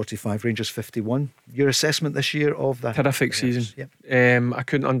 Celtic 45, Rangers 51. Your assessment this year of that? Terrific season. Yep. I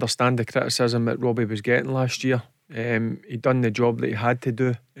couldn't understand the criticism that Robbie was getting last year. He'd done the job that he had to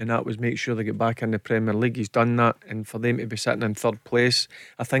do, and that was make sure they get back in the Premier League. He's done that, and for them to be sitting in third place,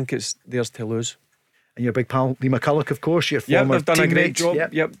 I think it's theirs to lose. And your big pal Lee McCulloch, of course, your former they've done teammate. A great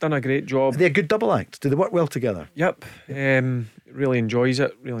job. Yep, done a great job. Are they a good double act? Do they work well together? Yep. Really enjoys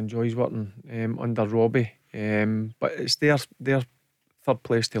it. Really enjoys working under Robbie. But it's their third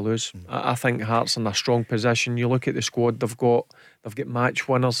place to lose. I think Hearts in a strong position. You look at the squad they've got match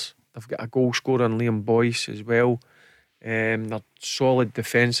winners. They've got a goal scorer in Liam Boyce as well. They're solid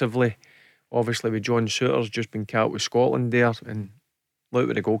defensively. Obviously with John Souttar's just been capped with Scotland there, and look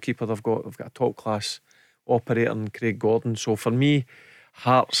at the goalkeeper they've got a top class operator in Craig Gordon. So for me,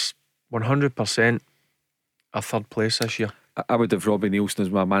 Hearts 100% a third place this year. I would have Robbie Neilson as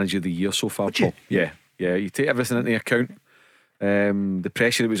my manager of the year so far, Paul. Yeah. You take everything into account. The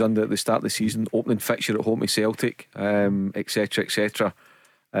pressure it was under at the start of the season, opening fixture at home to Celtic, etc.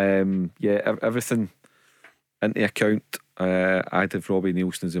 Everything into account, I'd have Robbie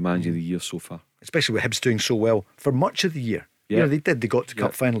Neilson as the manager of the year so far. Especially with Hibs doing so well for much of the year. You know, they got to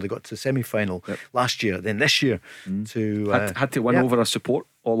cup final, they got to semi-final last year, then this year had to win over a support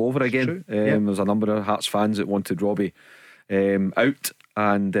all over again. There's a number of Hearts fans that wanted Robbie out,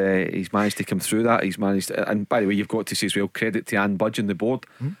 and he's managed to come through that. He's managed and by the way, you've got to say as well, credit to Anne Budge and the board.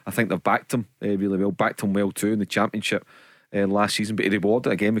 I think they've backed him really well, backed him well too in the Championship last season. But he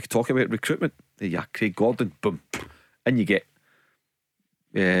rewarded again. We could talk about recruitment. Craig Gordon, boom, and you get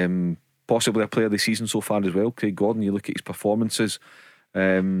possibly a player of the season so far as well. Craig Gordon, you look at his performances,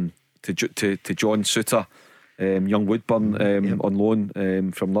 to John Souttar, young Woodburn on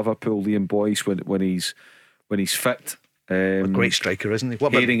loan from Liverpool, Liam Boyce when he's fit, a great striker, isn't he?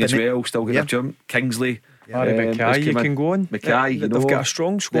 Herring as well, still getting a jump. Kingsley, Mackay, you can go on. Mackay, they've got a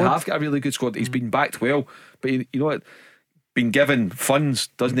strong squad. They have got a really good squad. He's been backed well, but you know what? Being given funds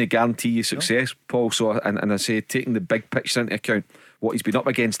doesn't guarantee you success, Paul. So, and I say, taking the big picture into account, what he's been up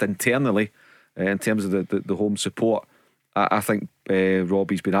against internally in terms of the home support, I think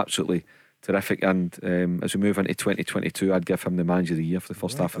Robbie's been absolutely terrific. And as we move into 2022, I'd give him the manager of the year for the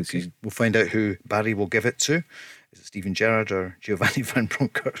first half of the season. We'll find out who Barry will give it to. Is it Stephen Gerrard or Giovanni Van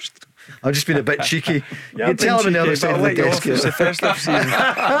Bronckhorst? I've just been a bit cheeky. You can tell him on the other side of the desk. It's the first of season.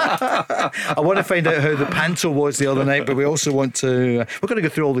 I want to find out how the panto was the other night, but we also want to we're going to go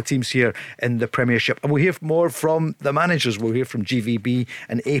through all the teams here in the Premiership, and we'll hear more from the managers. We'll hear from GVB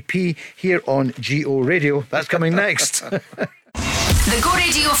and AP here on GO Radio. That's coming next. The Go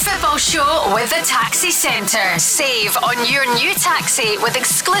Radio Football Show with the Taxi Centre. Save on your new taxi with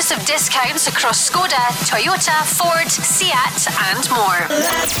exclusive discounts across Skoda, Toyota, Ford, Seat and more.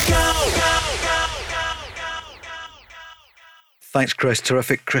 Let's go. Thanks, Chris.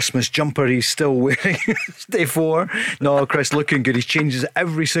 Terrific Christmas jumper he's still wearing. It's day 4. No, Chris, looking good. He changes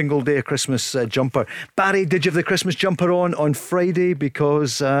every single day a Christmas jumper. Barry, did you have the Christmas jumper on Friday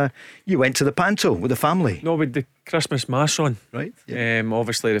because you went to the panto with the family? No, with the Christmas mass on. Right. Yeah.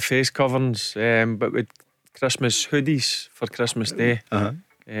 Obviously the face coverings, but with Christmas hoodies for Christmas Day.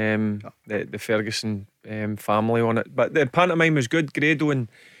 The Ferguson family on it. But the pantomime was good. Grado and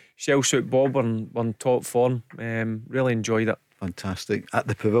Shell Suit Bob were on top form. Really enjoyed it. Fantastic. At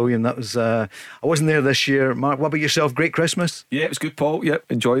the Pavilion, that was I wasn't there this year. Mark, what about yourself? Great Christmas? Yeah, it was good, Paul.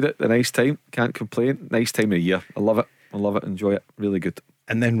 Yep, enjoyed it. A nice time. Can't complain. Nice time of year. I love it. Enjoy it. Really good.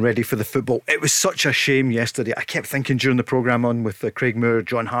 And then ready for the football. It was such a shame yesterday. I kept thinking during the programme on with Craig Moore,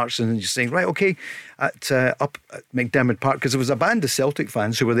 John Hartson, and just saying, right, okay, up at McDermott Park, because there was a band of Celtic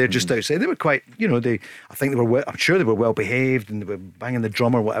fans who were there just outside. They were quite, I'm sure they were well behaved and they were banging the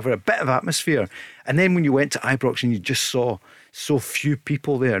drum or whatever, a bit of atmosphere. And then when you went to Ibrox and you just saw so few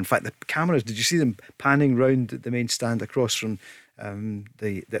people there. In fact, the cameras, did you see them panning round the main stand across from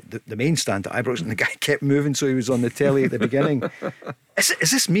the main stand at Ibrox, and the guy kept moving, so he was on the telly at the beginning. Is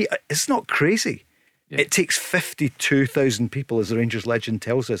this me? It's not crazy. Yeah. It takes 52,000 people, as the Rangers legend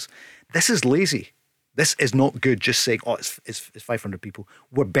tells us. This is lazy. This is not good. Just saying, it's 500 people.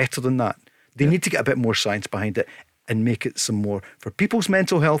 We're better than that. They need to get a bit more science behind it and make it some more. For people's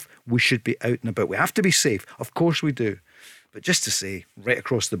mental health, we should be out and about. We have to be safe. Of course we do. But just to say, right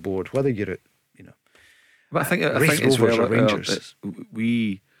across the board, whether you're at, but I think as well, Rangers.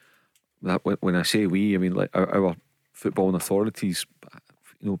 When I say we, I mean like our footballing authorities,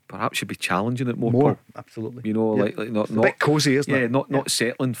 perhaps should be challenging it more. Paul. Absolutely. Like not a bit cosy, isn't it? Not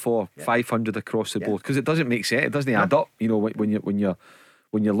settling for 500 across the board, because it doesn't make sense. It doesn't add up. When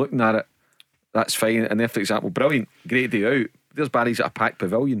you're looking at it, that's fine. And then, for example, brilliant, great day out. There's Barry's at a packed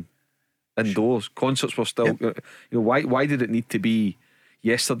pavilion, indoors. Concerts were still. Why did it need to be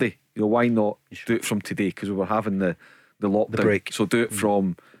yesterday? Why not do it from today? Because we were having the lockdown, the break. So do it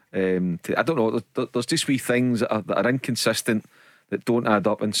from. I don't know. There's just wee things that are inconsistent, that don't add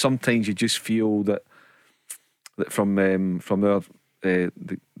up, and sometimes you just feel that from our the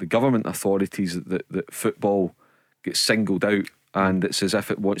government authorities that football gets singled out, and it's as if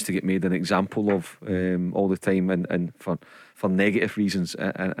it wants to get made an example of all the time, and for negative reasons,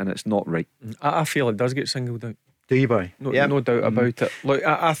 and it's not right. I feel it does get singled out. Do you, Barry? No doubt about it. Look,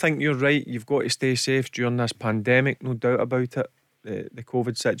 I think you're right. You've got to stay safe during this pandemic. No doubt about it. The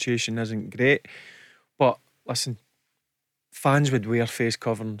COVID situation isn't great, but listen, fans would wear face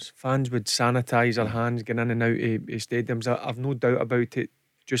coverings. Fans would sanitise their hands getting in and out of stadiums. I've no doubt about it.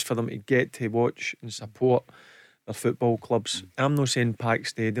 Just for them to get to watch and support their football clubs. I'm not saying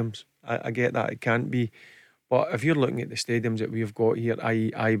packed stadiums. I get that it can't be, but if you're looking at the stadiums that we've got here,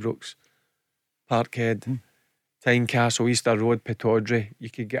 i.e. Ibrox, Parkhead, Tynecastle, Easter Road, Pittodrie, you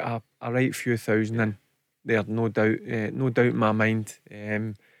could get a right few thousand in there, no doubt in my mind.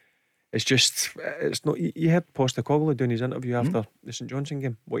 It's not. You heard Postecoglou doing his interview after the St Johnstone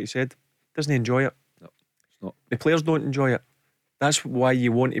game. What he said, doesn't he enjoy it? No, it's not. The players don't enjoy it. That's why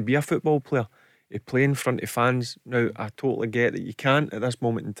you want to be a football player. You play in front of fans. Now, I totally get that you can't at this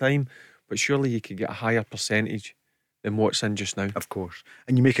moment in time, but surely you could get a higher percentage than what's in just now. Of course.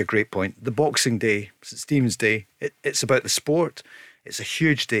 And you make a great point. The Boxing Day, St Stephen's Day, it's about the sport. It's a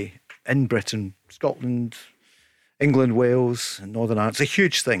huge day in Britain, Scotland, England, Wales and Northern Ireland. It's a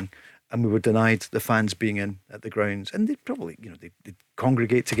huge thing. And we were denied the fans being in at the grounds. And they'd probably, they'd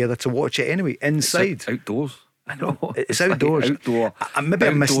congregate together to watch it anyway, inside. It's outdoors. I know. It's outdoors. Outdoor. Maybe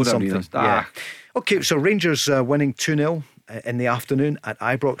I'm missing something. Arenas. Yeah. Okay, so Rangers winning 2-0 in the afternoon at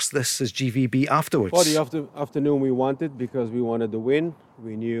Ibrox. This is GVB afterwards. Well, the afternoon we wanted, because we wanted the win.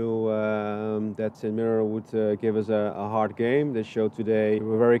 We knew that St Mirren would give us a hard game. They showed today we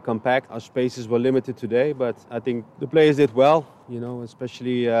were very compact. Our spaces were limited today, but I think the players did well.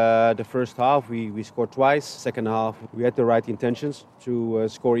 Especially the first half, we scored twice. Second half, we had the right intentions to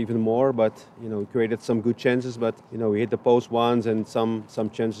score even more, but we created some good chances. But we hit the post once, and some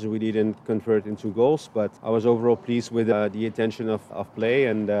chances we didn't convert into goals. But I was overall pleased with the intention of play,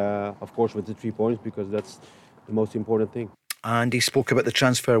 and of course with the 3 points, because that's the most important thing. And he spoke about the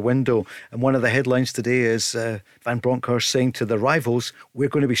transfer window, and one of the headlines today is Van Bronckhorst saying to the rivals, we're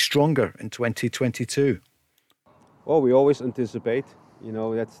going to be stronger in 2022. Well, we always anticipate,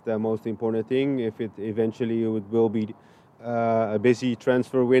 that's the most important thing. If it eventually will be a busy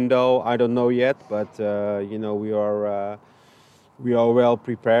transfer window, I don't know yet, but we are well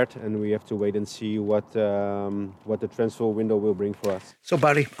prepared, and we have to wait and see what the transfer window will bring for us. So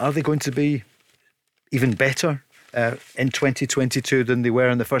Barry, are they going to be even better in 2022 than they were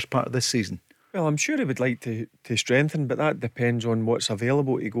in the first part of this season? Well, I'm sure he would like to strengthen, but that depends on what's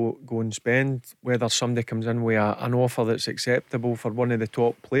available to go and spend. Whether somebody comes in with an offer that's acceptable for one of the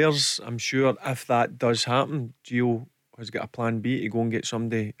top players. I'm sure if that does happen, Gio has got a plan B to go and get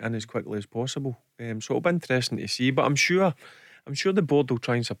somebody in as quickly as possible. So it'll be interesting to see. But I'm sure the board will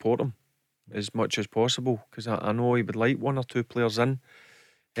try and support him as much as possible, because I know he would like one or two players in.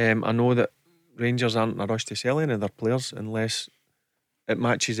 I know that Rangers aren't in a rush to sell any of their players unless it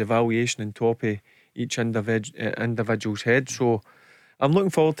matches evaluation on top of each individual's head. So I'm looking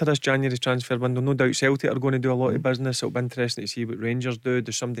forward to this January transfer window. No doubt Celtic are going to do a lot of business. It'll be interesting to see what Rangers do.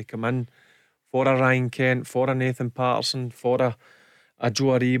 Does somebody come in for a Ryan Kent, for a Nathan Patterson, for a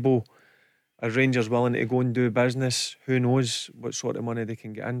Joe Aribo? Are Rangers willing to go and do business? Who knows what sort of money they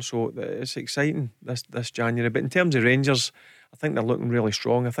can get in. So it's exciting this January. But in terms of Rangers, I think they're looking really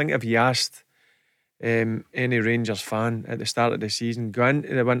strong. I think if you asked any Rangers fan at the start of the season, go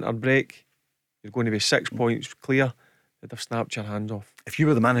into the winter break, you're going to be 6 points clear, they'd have snapped your hands off. If you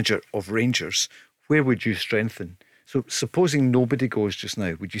were the manager of Rangers, where would you strengthen? So supposing nobody goes just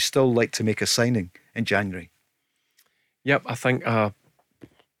now, would you still like to make a signing in January? Yep, I think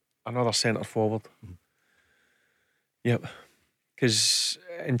another centre forward. Yep, because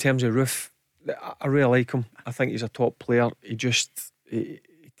in terms of Roof, I really like him. I think he's a top player. He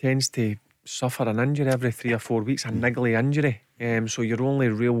tends to suffer an injury every 3 or 4 weeks, a niggly injury. So your only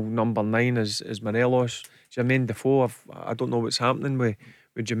real number 9 is Morelos. Jermaine Defoe, I don't know what's happening with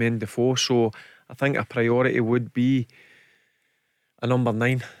Jermaine Defoe. So I think a priority would be a number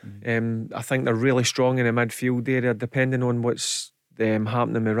 9. I think they're really strong in the midfield area, depending on what's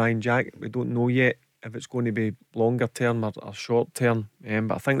happening with Ryan Jack. We don't know yet if it's going to be longer term or short term.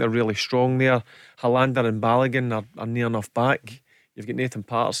 But I think they're really strong there. Hollander and Balogun are near enough back. You've got Nathan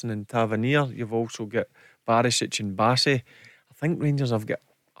Patterson and Tavernier. You've also got Barisic and Bassey. I think Rangers have got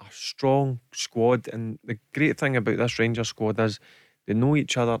a strong squad, and the great thing about this Rangers squad is they know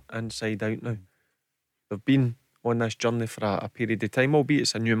each other inside out now. They've been on this journey for a period of time, albeit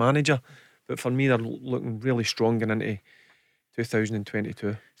it's a new manager, but for me they're looking really strong going into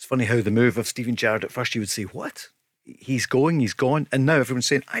 2022. It's funny how the move of Steven Gerrard, at first you would say, what? He's gone, and now everyone's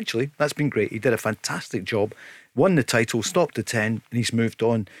saying, actually, that's been great. He did a fantastic job, won the title, stopped the 10, and he's moved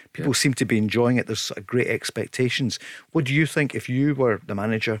on. People seem to be enjoying it. There's great expectations. What do you think if you were the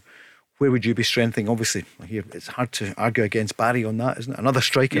manager? Where would you be strengthening? Obviously, here it's hard to argue against Barry on that, isn't it? Another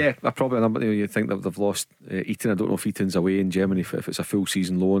striker. Yeah, probably a number. You think that they've lost Eaton. I don't know if Eaton's away in Germany, if it's a full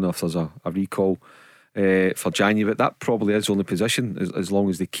season loan, or if there's a recall for January. But that probably is the only position as long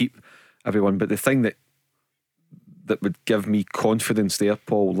as they keep everyone. But the thing that would give me confidence there,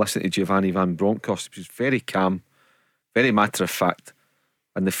 Paul, listening to Giovanni Van Bronckhorst, which was very calm, very matter of fact,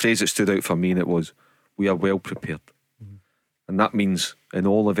 and the phrase that stood out for me, and it was, we are well prepared. And that means in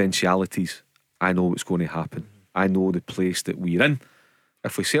all eventualities, I know what's going to happen. I know the place that we're in.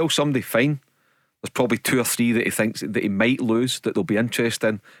 If we sell somebody, fine. There's probably 2 or 3 that he thinks that he might lose, that they'll be interested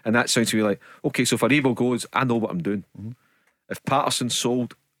in, and that sounds to me like, okay, so if Aribo goes, I know what I'm doing. If Patterson's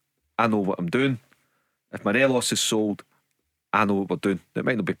sold, I know what I'm doing. If Morelos is sold, I know what we're doing. It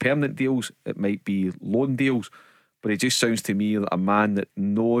might not be permanent deals, it might be loan deals, but it just sounds to me like a man that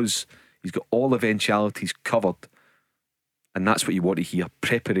knows he's got all eventualities covered, and that's what you want to hear.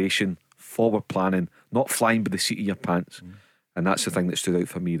 Preparation, forward planning, not flying by the seat of your pants. And that's the thing that stood out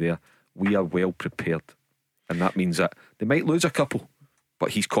for me there. We are well prepared, and that means that they might lose a couple, but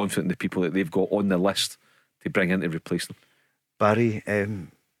he's confident in the people that they've got on the list to bring in to replace them. Barry,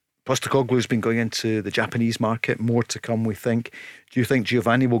 Postecoglou's been going into the Japanese market. More to come, we think. Do you think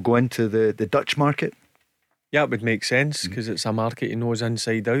Giovanni will go into the Dutch market? Yeah, it would make sense, because it's a market he knows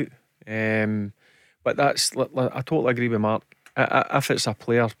inside out. But that's, I totally agree with Mark. If it's a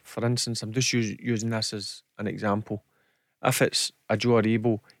player, for instance, I'm just using this as an example. If it's a Joe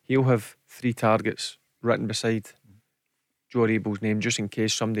Aribo, he'll have 3 targets written beside Joe Aribo's name, just in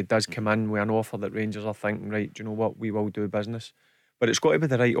case somebody does come in with an offer that Rangers are thinking, right, do you know what, we will do business. But it's got to be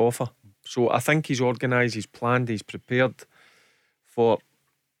the right offer. So I think he's organised, he's planned, he's prepared for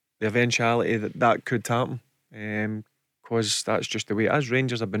the eventuality that could happen. Because that's just the way it is.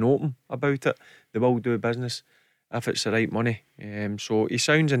 Rangers have been open about it. They will do business if it's the right money. So he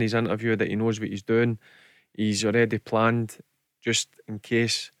sounds in his interview that he knows what he's doing. He's already planned just in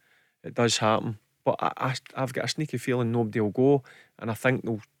case it does happen. But I've got a sneaky feeling nobody will go, and I think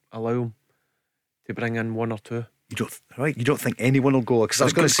they'll allow him to bring in 1 or 2. You don't think anyone will go? Because I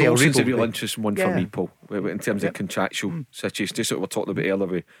was going to say Coulson's a real interesting one for me, Paul, in terms of contractual situation. Just what we were talking about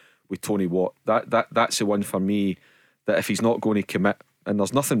earlier with Tony Watt. That's the one for me, that if he's not going to commit, and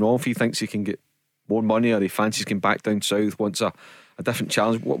there's nothing wrong if he thinks he can get more money, or he fancies going back down south, wants a different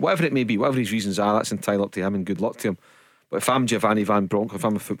challenge, whatever it may be, whatever his reasons are, that's entirely up to him, and good luck to him. But if I'm Giovanni Van Bronckhorst, if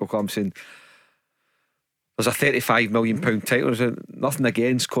I'm a football club, I'm saying there's a £35 million title. There's nothing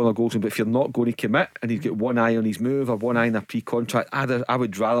against Connor Goldson, but if you're not going to commit and he's got one eye on his move or one eye on a pre-contract, I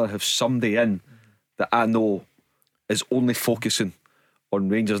would rather have somebody in that I know is only focusing on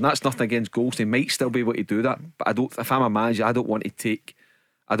Rangers. And that's nothing against Goldson. He might still be able to do that, but I don't. If I'm a manager, I don't want to take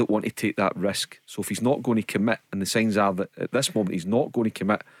that risk. So if he's not going to commit, and the signs are that at this moment he's not going to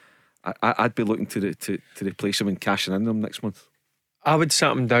commit, I'd be looking to replace him and cashing in them next month. I would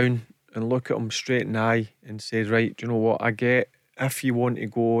sit him down and look at him straight in the eye and say, right, do you know what, I get if you want to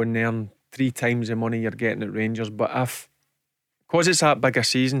go and earn 3 times the money you're getting at Rangers, but because it's that big a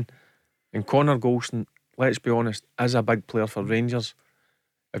season, and Connor Goldson, let's be honest, is a big player for Rangers,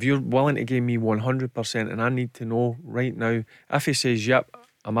 if you're willing to give me 100%, and I need to know right now, if he says yep,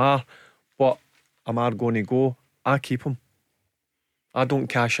 Amar, but Amar going to go, I keep him. I don't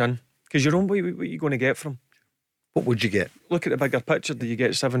cash in, because you don't know what you're going to get from him. What would you get? Look at the bigger picture. Do you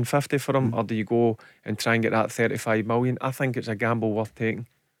get 750 for him, or do you go and try and get that 35 million? I think it's a gamble worth taking.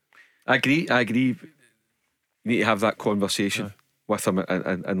 I agree. You need to have that conversation with him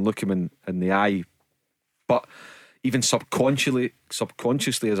and look him in the eye. But even subconsciously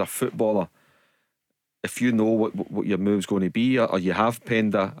as a footballer, if you know what your move's going to be, or you have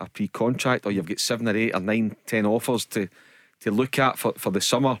penned a pre-contract, or you've got 7 or 8 or 9, 10 offers to look at for the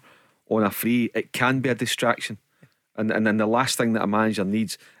summer on a free, it can be a distraction. And then the last thing that a manager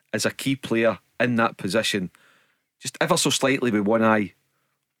needs is a key player in that position, just ever so slightly with one eye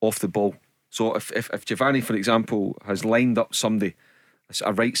off the ball. So if Giovanni, for example, has lined up somebody,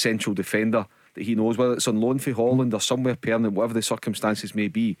 a right central defender that he knows, whether it's on loan for Holland or somewhere permanent, whatever the circumstances may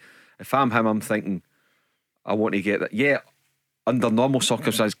be, if I'm him, I'm thinking, I want to get that. Yeah, under normal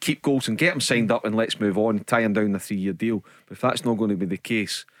circumstances, keep Goldson, get him signed up, and let's move on, tie him down the 3-year deal. But if that's not going to be the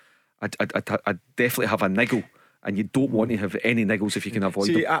case, I'd definitely have a niggle. And you don't want to have any niggles if you can avoid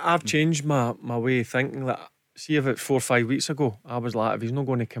them. I've changed my way of thinking. That, see, if it's 4 or 5 weeks ago, I was like, if he's not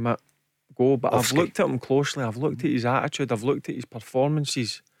going to commit, go. But I've looked at him closely. I've looked at his attitude. I've looked at his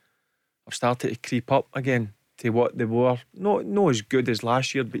performances. I've started to creep up again to what they were. Not as good as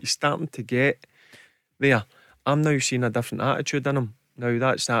last year, but he's starting to get there. I'm now seeing a different attitude in him. Now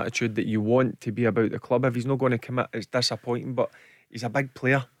that's the attitude that you want to be about the club. If he's not going to commit, it's disappointing. But he's a big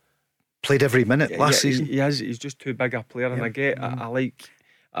player. Played every minute last season. He is. He's just too big a player, and I like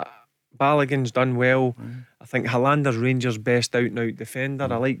Balogun's done well. I think Hollander's Rangers' best out and out defender.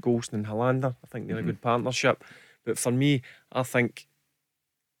 I like Goldson and Hollander. I think they're a good partnership. But for me, I think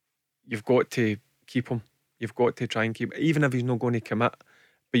you've got to keep him. You've got to try and keep, even if he's not going to commit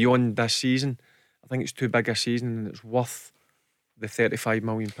beyond this season. I think it's too big a season, and it's worth the £35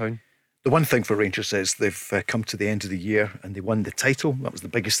 million. The one thing for Rangers is they've come to the end of the year and they won the title. That was the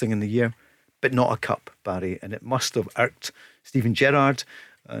biggest thing in the year, but not a cup, Barry. And it must have irked Steven Gerrard.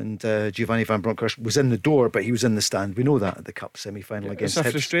 And Giovanni Van Bronckhorst was in the door, but he was in the stand. We know that at the cup semi-final against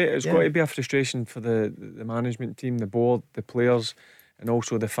Hibs. It's got to be a frustration for the management team, the board, the players, and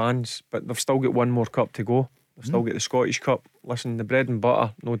also the fans. But they've still got one more cup to go. They've still got the Scottish Cup. Listen, the bread and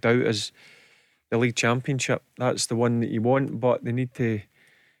butter, no doubt, is the League Championship. That's the one that you want, but they need to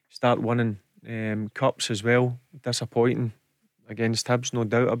start winning cups as well. Disappointing against Hibs, no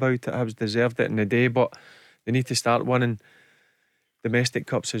doubt about it. Hibs deserved it in the day, but they need to start winning domestic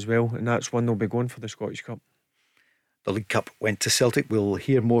cups as well, and that's one they'll be going for, the Scottish Cup. The League Cup went to Celtic. We'll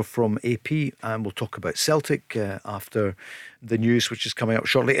hear more from AP, and we'll talk about Celtic after the news, which is coming up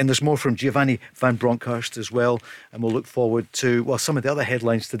shortly. And there's more from Giovanni Van Bronckhorst as well. And we'll look forward to, some of the other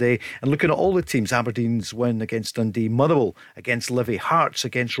headlines today. And looking at all the teams: Aberdeen's win against Dundee, Motherwell against Livy, Hearts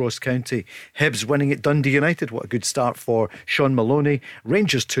against Ross County, Hibs winning at Dundee United. What a good start for Sean Maloney.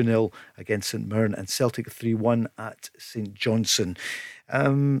 Rangers 2-0 against St Mirren, and Celtic 3-1 at St Johnstone.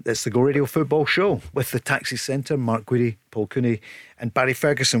 It's the Go Radio Football Show with the Taxi Centre, Mark Guidi, Paul Cooney and Barry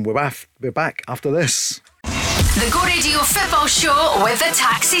Ferguson. We're back after this. The Go Radio Football Show with the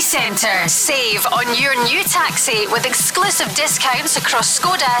Taxi Centre. Save on your new taxi with exclusive discounts across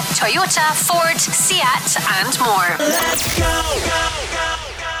Skoda, Toyota, Ford, Seat and more. Let's go.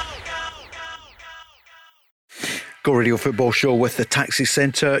 Go Radio Football Show with the Taxi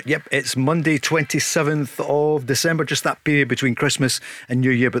Centre. Yep, it's Monday 27th of December, just that period between Christmas and New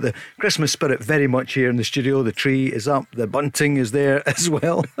Year, but the Christmas spirit very much here in the studio. The tree is up, the bunting is there as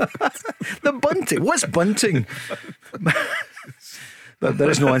well. The bunting, what's bunting?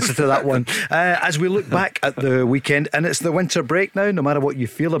 There is no answer to that one. As we look back at the weekend, and it's the winter break now, no matter what you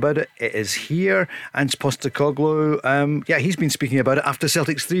feel about it, it is here. Ange Postecoglou, he's been speaking about it after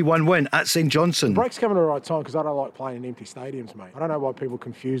Celtic's 3-1 win at St Johnstone. The break's coming at the right time because I don't like playing in empty stadiums, mate. I don't know why people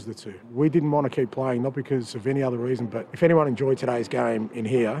confuse the two. We didn't want to keep playing, not because of any other reason, but if anyone enjoyed today's game in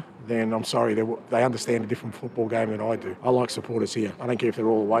here, then I'm sorry, they understand a different football game than I do. I like supporters here. I don't care if they're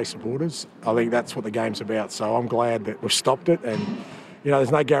all away supporters. I think that's what the game's about. So I'm glad that we've stopped it, and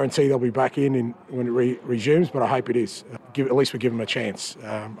there's no guarantee they'll be back in when it resumes, but I hope it is. At least we give them a chance.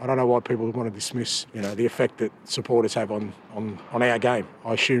 I don't know why people want to dismiss the effect that supporters have on our game.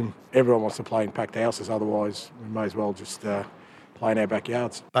 I assume everyone wants to play in packed houses, otherwise we may as well just play in our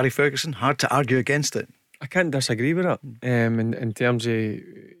backyards. Barry Ferguson, hard to argue against it. I can't disagree with that. In terms of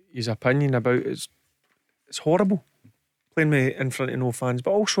his opinion about it, it's horrible playing in front of no fans.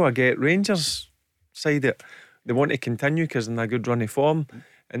 But also I get Rangers side it. They want to continue because they're in a good run of form,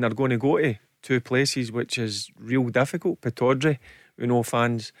 and they're going to go to two places which is real difficult. Pittodrie with no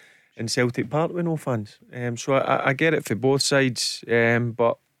fans and Celtic Park with no fans. So I get it for both sides,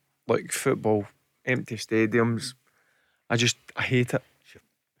 but like football, empty stadiums, I hate it.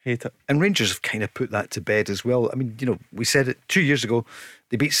 Hate it. And Rangers have kind of put that to bed as well. I mean, we said it 2 years ago.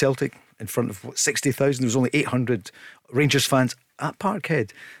 They beat Celtic in front of 60,000. There was only 800 Rangers fans at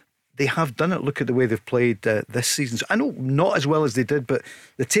Parkhead. They have done it. Look at the way they've played this season. So I know not as well as they did, but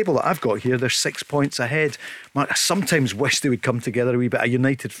the table that I've got here, they're 6 points ahead. Mark, I sometimes wish they would come together a wee bit, a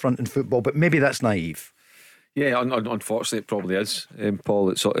united front in football, but maybe that's naive. Yeah, unfortunately it probably is,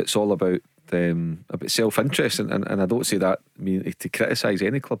 Paul. It's all about self-interest, and I don't say that to criticise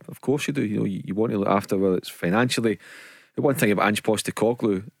any club. Of course you do. You want to look after whether it's financially. The one thing about Ange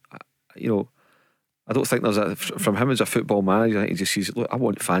Postecoglou, I don't think from him as a football manager, I think he just says, look, I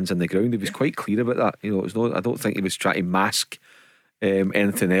want fans in the ground. He was quite clear about that. I don't think he was trying to mask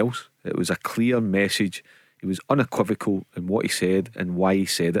anything else. It was a clear message. He was unequivocal in what he said and why he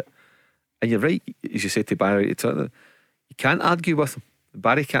said it. And you're right, as you said to Barry, you can't argue with him.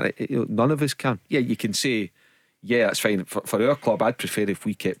 Barry can't. None of us can. Yeah, you can say, yeah, that's fine. For our club, I'd prefer if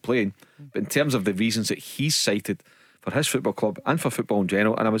we kept playing. But in terms of the reasons that he's cited for his football club and for football in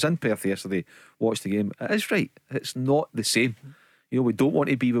general, and I was in Perth yesterday, watched the game, it is right. It's not the same. We don't want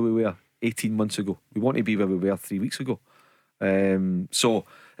to be where we were 18 months ago. We want to be where we were 3 weeks ago. So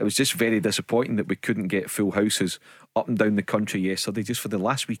it was just very disappointing that we couldn't get full houses up and down the country yesterday, just for the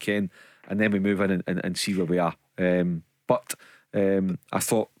last weekend, and then we move in and see where we are. But I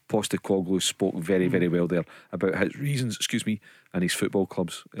thought Postecoglou spoke very, very well there about his reasons, and his football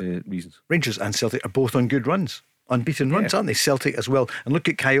club's reasons. Rangers and Celtic are both on good runs, unbeaten runs, aren't they? Celtic as well. And look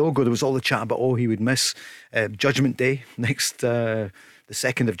at Kyogo. There was all the chat about he would miss Judgment Day next the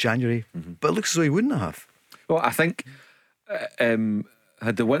 2nd of January, but it looks as though he wouldn't have. Well, I think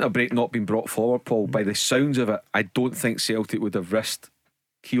had the winter break not been brought forward, Paul, by the sounds of it, I don't think Celtic would have risked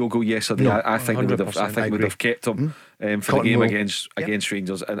Kyogo yesterday. No, I think they would have kept him for the game against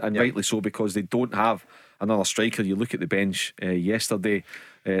Rangers, and rightly so, because they don't have another striker. You look at the bench yesterday,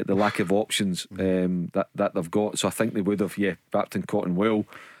 the lack of options that they've got. So I think they would have wrapped in cotton wool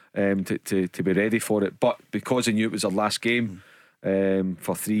to be ready for it. But because they knew it was their last game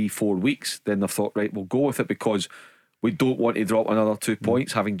for 3-4 weeks, then they've thought, right, we'll go with it, because we don't want to drop another 2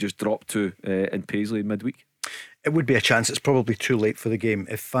 points, having just dropped 2 in Paisley midweek. It would be a chance. It's probably too late for the game.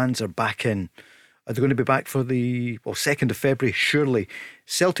 If fans are back in, are they going to be back for the 2nd of February? Surely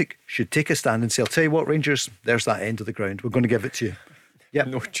Celtic should take a stand and say, I'll tell you what, Rangers, there's that end of the ground. We're going to give it to you. Yeah,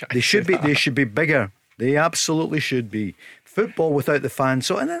 no chance. They should be bigger. They absolutely should be. Football without the fans.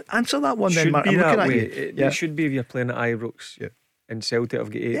 So answer that one then, Mark. I'm looking at you. It should be if you're playing at Ibrox and Celtic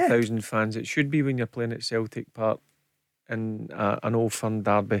have got 8,000 fans. It should be when you're playing at Celtic Park in an Old Firm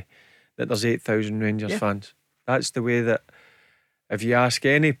derby that there's 8,000 Rangers fans. That's the way that, if you ask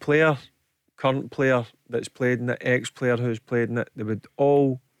any player, current player that's played in it, ex-player who's played in it, they would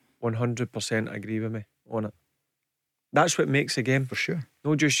all 100% agree with me on it. That's what makes a game. For sure.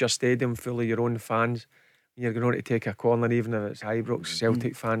 Not just your stadium full of your own fans. You're going to take a corner, even if it's Ibrox.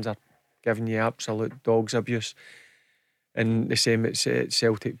 Celtic fans are giving you absolute dog's abuse. And the same at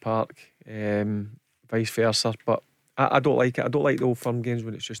Celtic Park, vice versa. But I don't like it. I don't like the Old Firm games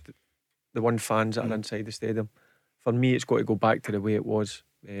when it's just the one fans that are inside the stadium. For me, it's got to go back to the way it was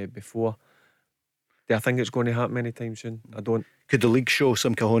before. Do I think it's going to happen anytime soon? I don't. Could the league show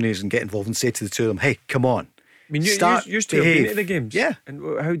some cojones and get involved and say to the two of them, hey, come on, I mean, you used to have been to the games. Yeah. And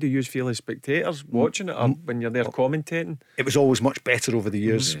how do you feel as spectators watching it, or when you're there commentating? It was always much better over the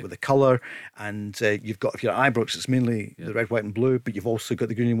years with the colour, and you've got, if you're at Ibrox, it's mainly the red, white and blue, but you've also got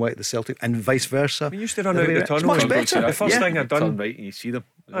the green and white at the Celtic, and vice versa. We used to run out the tunnel. It's much better. The first thing I'd done, turn right and you see them.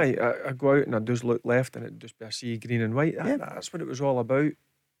 I go out and I just look left and it'd just be a sea green and white. That's what it was all about.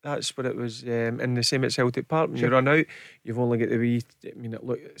 That's what it was. And the same at Celtic Park. When you run out, you've only got the wee. I mean,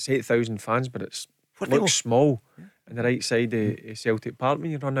 it's 8,000 fans, but it looks small on the right side of Celtic Park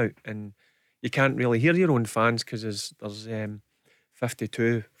when you run out, and you can't really hear your own fans because there's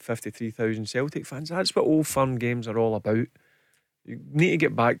 53,000 Celtic fans. That's what Old Firm games are all about. You need to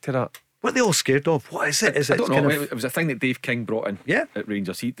get back to that. What are they all scared of? What is it? I don't know. It was a thing that Dave King brought in at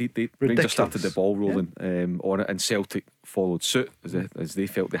Rangers. Rangers started the ball rolling on it, and Celtic followed suit as they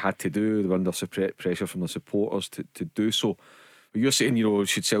felt they had to do. They were under pressure from the supporters to do so. But you're saying,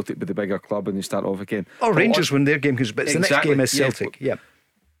 should Celtic be the bigger club and they start off again? Rangers win their game, because the next game is Celtic. Yeah.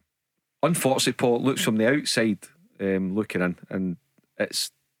 Unfortunately, Paul, it looks from the outside looking in, and it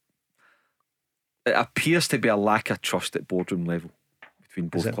appears to be a lack of trust at boardroom level between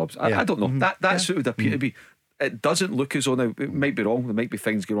both clubs. I don't know. That's what it would appear to be. It doesn't look as though, now it might be wrong, there might be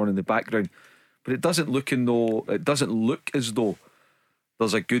things going on in the background, but it doesn't look as though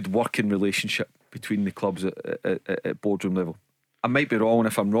there's a good working relationship between the clubs at boardroom level. I might be wrong, and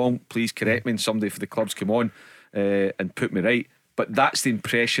if I'm wrong, please correct me and somebody for the clubs come on and put me right. But that's the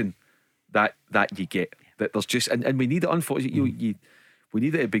impression that you get, that there's just, and we need it. Unfortunately, we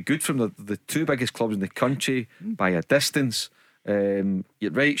need it to be good from the two biggest clubs in the country by a distance. You're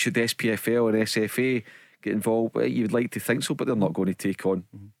right, should the SPFL and SFA get involved? You would like to think so, but they're not going to take on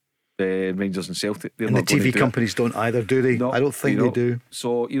Rangers and Celtic. And the TV companies don't either, do they? No, I don't think they do.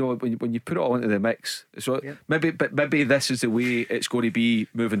 So when you put it all into the mix, so maybe this is the way it's going to be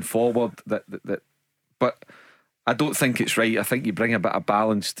moving forward. But I don't think it's right. I think you bring a bit of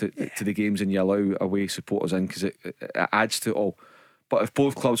balance to the games, and you allow away supporters in, because it adds to it all. But if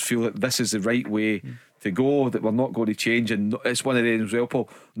both clubs feel that this is the right way to go, that we're not going to change, and it's one of them as well, Paul,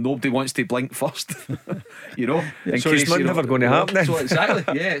 nobody wants to blink first. So it's never going to happen. So exactly,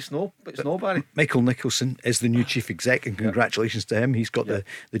 it's no, Barry. Michael Nicholson is the new chief exec, and congratulations to him. He's got the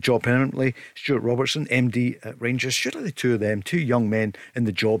job permanently. Stuart Robertson, MD at Rangers. Surely the two of them, two young men in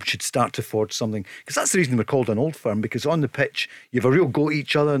the job, should start to forge something, because that's the reason we're called an Old Firm, because on the pitch you have a real go at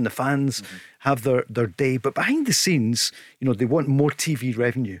each other, and the fans have their day, but behind the scenes, they want more TV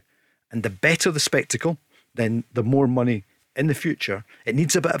revenue. And the better the spectacle, then the more money in the future. It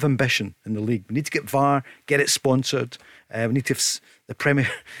needs a bit of ambition in the league. We need to get VAR, get it sponsored. We need to have the Premier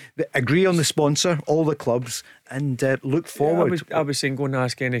agree on the sponsor, all the clubs, and look forward. I was saying, go and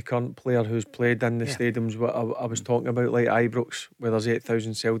ask any current player who's played in the stadiums what I was talking about, like Ibrox, where there's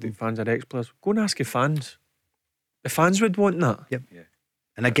 8,000 Celtic fans or ex-players. Go and ask the fans. The fans would want that. Yep. Yeah.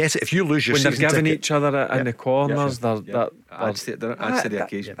 And I guess if you lose your when season they're giving ticket, each other in the corners, that adds to the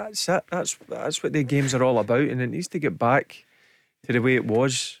occasion. That's it. That's what the games are all about, and it needs to get back to the way it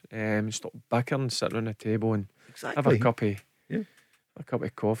was. Stop bickering, sit around the table and have a cup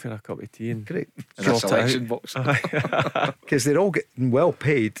of coffee and a cup of tea, and great. And a selection box, because they're all getting well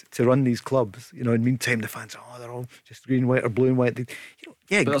paid to run these clubs. In the meantime, the fans, they're all just green, white, or blue and white.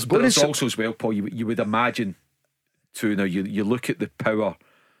 But there's also as well, Paul. You would imagine too. Now you look at the power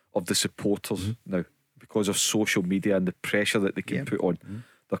of the supporters now, because of social media and the pressure that they can put on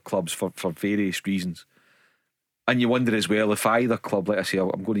their clubs for various reasons. And you wonder as well, if either club, like I say, I'm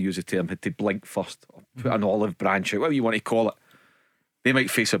going to use the term, had to blink first, or put an olive branch out, whatever you want to call it, they might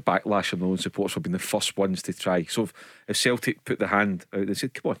face a backlash from their own supporters for being the first ones to try. So if Celtic put the hand out, they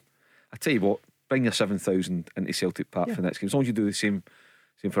said, come on, I tell you what, bring your 7,000 into Celtic Park for the next game, as long as you do the same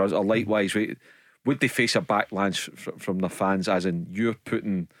for us. Or likewise, right, would they face a backlash from their fans, as in you're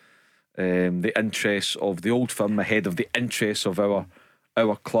putting the interests of the Old Firm ahead of the interests of our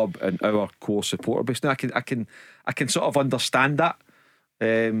club and our core supporter base? Now I can sort of understand that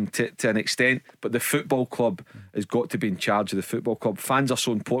to an extent, but the football club has got to be in charge of the football club. Fans are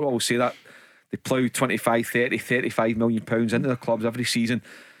so important. I always say that. They plough 25, 30, 35 million pounds into their clubs every season.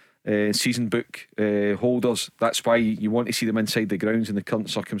 Season book holders, that's why you want to see them inside the grounds in the current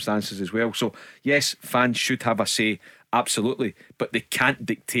circumstances as well. So yes, fans should have a say, absolutely, but they can't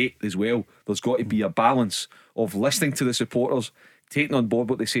dictate as well. There's got to be a balance of listening to the supporters, taking on board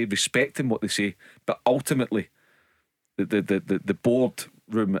what they say, respecting what they say, but ultimately the board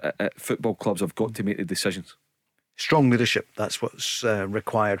room at football clubs have got to make the decisions. Strong leadership, that's what's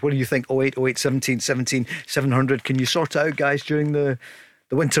required. What do you think? 08, 17, 700. Can you sort it out, guys, during the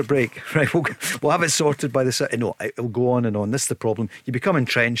the winter break, right? We'll have it sorted by the. No, it'll go on and on. This is the problem. You become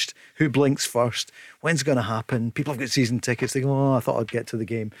entrenched. Who blinks first? When's it going to happen? People have got season tickets. They go, oh, I thought I'd get to the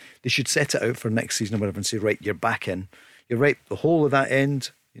game. They should set it out for next season or whatever and say, right, you're back in. You're right. The whole of that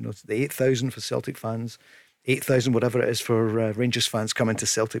end, the 8,000 for Celtic fans, 8,000 whatever it is for Rangers fans coming to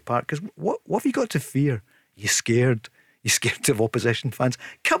Celtic Park. Because what have you got to fear? You scared? You scared of opposition fans?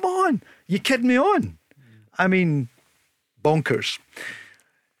 Come on, you kidding me on? I mean, bonkers.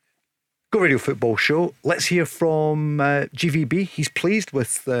 Go Radio Football Show. Let's hear from GVB. He's pleased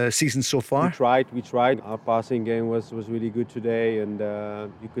with the season so far. We tried. Our passing game was really good today, and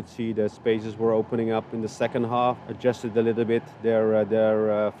you could see the spaces were opening up in the second half. Adjusted a little bit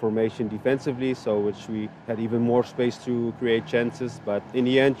their formation defensively, so which we had even more space to create chances. But in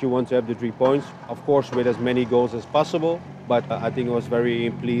the end, you want to have the 3 points, of course, with as many goals as possible. But I think I was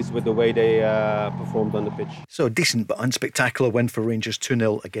very pleased with the way they performed on the pitch. So decent but unspectacular win for Rangers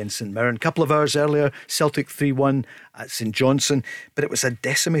 2-0 against St Mirren. A couple of hours earlier, Celtic 3-1 at St Johnstone. But it was a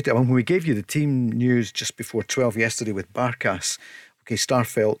decimated. When we gave you the team news just before 12 yesterday with Barkas, okay,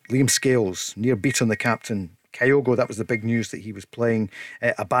 Starfelt, Liam Scales, near beat on the captain. Kyogo, that was the big news that he was playing.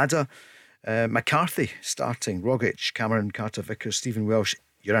 Abada, McCarthy starting, Rogic, Cameron Carter-Vickers, Stephen Welsh,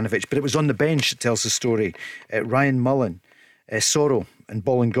 Juranovic. But it was on the bench that tells the story. Ryan Mullen, Soro and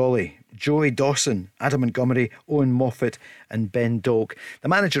Bolingoli, Joey Dawson, Adam Montgomery, Owen Moffat and Ben Doak. The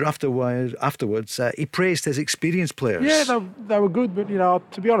manager afterwards he praised his experienced players. Yeah, they were good, but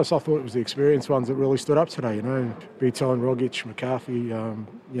to be honest, I thought it was the experienced ones that really stood up today. Beaton, Rogic, McCarthy,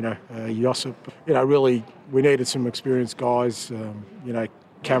 Josip. Really we needed some experienced guys.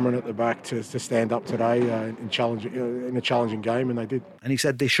 Cameron at the back to stand up today in a challenging game, and they did. And he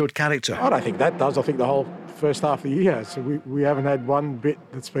said they showed character. I don't think that does. I think the whole first half of the year has. So we haven't had one bit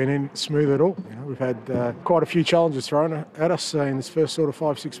that's been in smooth at all. We've had quite a few challenges thrown at us in this first sort of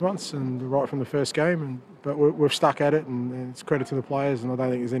 5-6 months, and right from the first game. But we've stuck at it, and it's credit to the players. And I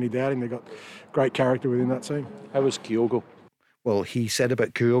don't think there's any doubting they've got great character within that team. How was Kyogo? Well, he said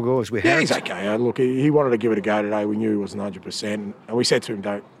about Kyogo, as we heard. Yeah, he's okay. Look, he wanted to give it a go today. We knew he wasn't 100%. And we said to him,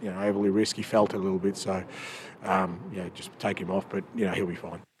 don't overly risk. He felt it a little bit. So, just take him off. But, he'll be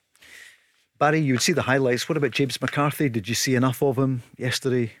fine. Barry, you would see the highlights. What about James McCarthy? Did you see enough of him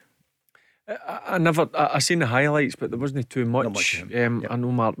yesterday? I seen the highlights, but there wasn't too much. Not much of him. I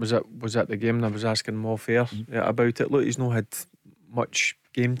know Mark was at the game, and I was asking him off air about it. Look, he's not had much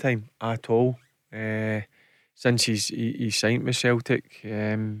game time at all since he signed with Celtic,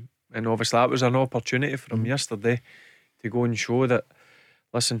 and obviously that was an opportunity for him yesterday to go and show that,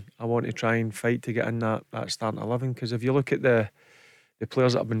 listen, I want to try and fight to get in that starting 11. Because if you look at the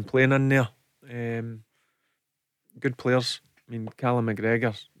players that have been playing in there, good players. I mean, Callum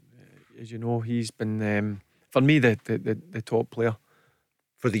McGregor, as you know, he's been for me the top player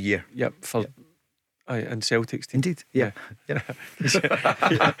for the year. Yep, and Celtic's team. Indeed, yeah. He's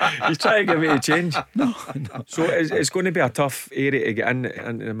trying to get me to change. No. So it's going to be a tough area to get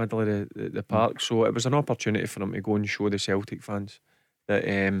into the middle of the park. So it was an opportunity for him to go and show the Celtic fans that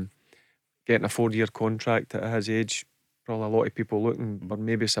getting a 4-year contract at his age, probably a lot of people looking were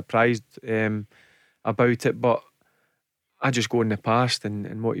maybe surprised about it. But I just go in the past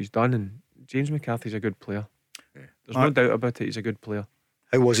and what he's done, and James McCarthy's a good player. There's no doubt about it. He's a good player.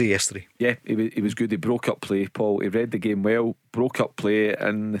 How was he yesterday? Yeah, he was good. He broke up play, Paul. He read the game well, broke up play,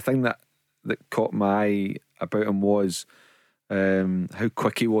 and the thing that caught my eye about him was how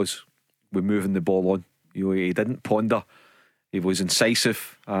quick he was with moving the ball on. He didn't ponder. He was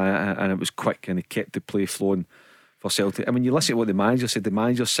incisive, and it was quick, and he kept the play flowing for Celtic. I mean, you listen to what the manager said. The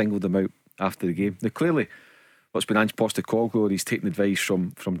manager singled him out after the game. Now, clearly, what's been Ange Postecoglou, he's taken advice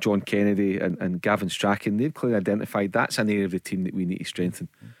from John Kennedy and Gavin Strachan. They've clearly identified that's an area of the team that we need to strengthen.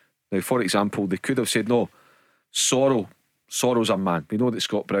 Now, for example, they could have said, no, Sorrow's our man. We know that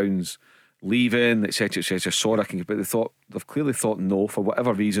Scott Brown's leaving, etc. Sorrow can, but they've clearly thought no, for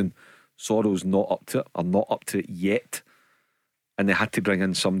whatever reason, Sorrow's not up to it, or not up to it yet, and they had to bring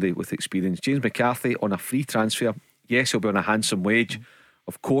in somebody with experience. James McCarthy on a free transfer, yes, he'll be on a handsome wage,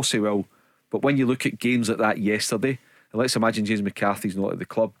 of course he will. But when you look at games like that yesterday, and let's imagine James McCarthy's not at the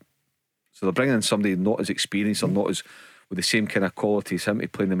club, so they're bringing in somebody not as experienced or not as with the same kind of quality as him to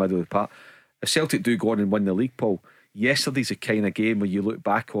play in the middle of the park. If Celtic do go on and win the league, Paul, yesterday's the kind of game where you look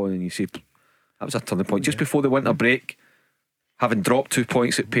back on and you say, that was a turning point. Just before the winter break, having dropped 2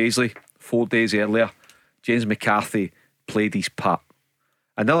 points at Paisley 4 days earlier, James McCarthy played his part.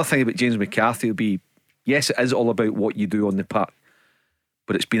 Another thing about James McCarthy will be, yes, it is all about what you do on the park,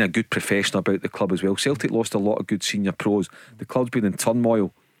 but it's been a good professional about the club as well. Celtic lost a lot of good senior pros. The club's been in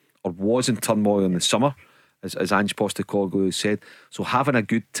turmoil, or was in turmoil in the summer, as Ange Postecoglou has said. So having a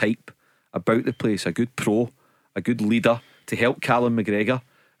good type about the place, a good pro, a good leader to help Callum McGregor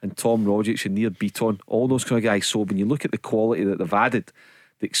and Tom Rogic and Near Beaton, all those kind of guys. So when you look at the quality that they've added,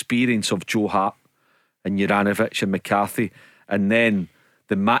 the experience of Joe Hart and Juranovic and McCarthy, and then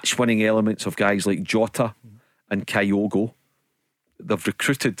the match winning elements of guys like Jota and Kyogo, they've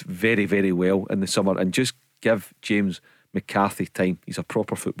recruited very, very well in the summer. And just give James McCarthy time. He's a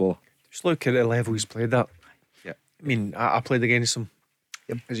proper footballer. Just look at the level he's played at. Yeah. I mean, I played against him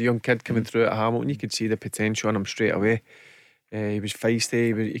as a young kid coming through at Hamilton. You could see the potential in him straight away. He was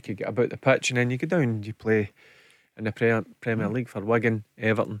feisty, he could get about the pitch, and then you go down and you play in the Premier League for Wigan,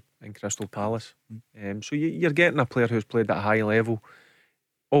 Everton and Crystal Palace. So you're getting a player who's played at a high level,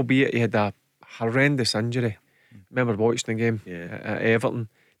 albeit he had a horrendous injury. Remember watching the game at Everton.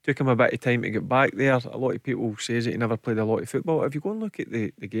 Took him a bit of time to get back there. A lot of people says that he never played a lot of football. If you go and look at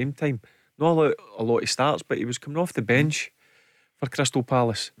the game time, not a lot of starts, but he was coming off the bench for Crystal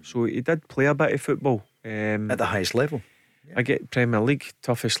Palace, so he did play a bit of football at the highest level. I get Premier League,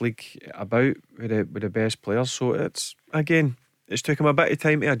 toughest league about with the best players. So it's took him a bit of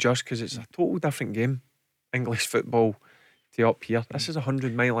time to adjust because it's a total different game. English football to up here. This is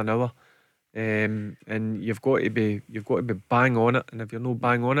 100 mile an hour. And you've got to be bang on it, and if you're no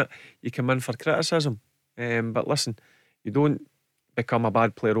bang on it, you come in for criticism. But listen, you don't become a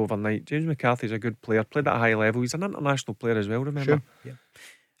bad player overnight. James McCarthy's a good player, played at a high level. He's an international player as well, remember? Sure. Yeah.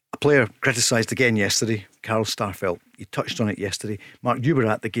 A player criticised again yesterday, Carl Starfelt. You touched on it yesterday. Mark, you were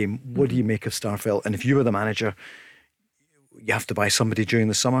at the game. What do you make of Starfelt? And if you were the manager, you have to buy somebody during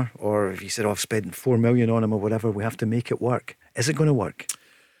the summer, or if you said, I've spent 4 million on him or whatever, we have to make it work. Is it going to work?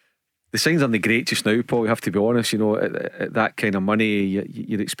 The signs aren't great just now, Paul. You have to be honest. At that kind of money,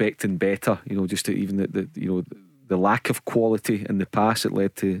 you're expecting better. Just even the lack of quality in the pass that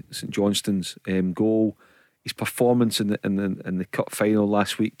led to St Johnstone's goal. His performance in the cup final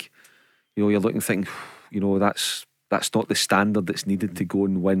last week. You're looking, thinking, that's not the standard that's needed to go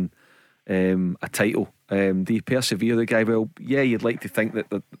and win a title. Do you persevere, the guy? Well, yeah, you'd like to think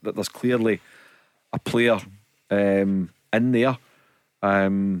that there's clearly a player in there.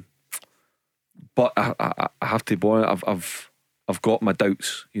 But I have to be honest, I've got my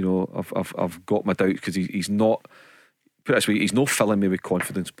doubts. I've got my doubts because he's not. Put it this way, he's not filling me with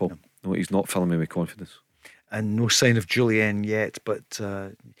confidence, Paul. No, he's not filling me with confidence. And no sign of Julienne yet. But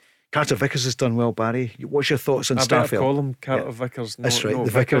Carter Vickers has done well, Barry. What's your thoughts on Starfelt? I better call him Carter Vickers. That's right,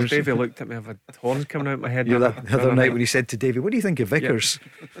 the Vickers. Davey looked at me, I've had horns coming out my head. The other night when he said to Davey, what do you think of Vickers?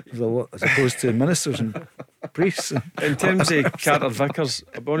 As opposed to ministers and priests. In terms of Carter Vickers,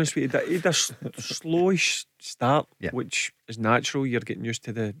 I'll be honest with you, he had a slowish start, which is natural. You're getting used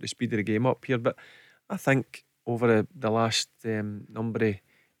to the speed of the game up here. But I think over the last number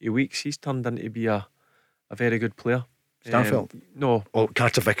of weeks, he's turned into be a very good player. Starfelt? No. Oh,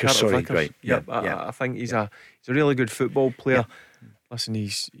 Carter Vickers, sorry. Right. Yep. I think he's a really good football player. Listen,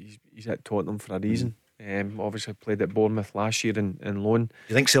 he's at Tottenham for a reason. Obviously played at Bournemouth last year in loan. Do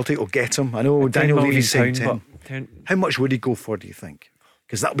you think Celtic will get him? I know Daniel Levy's saying 10. How much would he go for, do you think?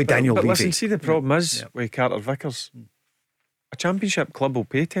 Because that would be Daniel Levy. But listen, see, the problem is with Carter Vickers, a championship club will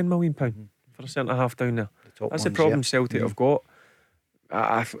pay £10 million for a centre half down there. That's the problem Celtic have got.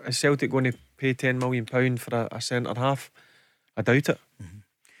 Is Celtic going to pay £10 million for a centre half? I doubt it.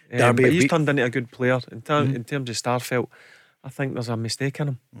 But he's turned into a good player. In terms of Starfelt, I think there's a mistake in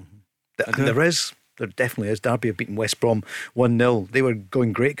him. There definitely is. Derby have beaten West Brom 1-0. They were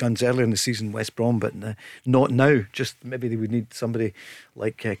going great guns earlier in the season, West Brom, but not now. Just maybe they would need somebody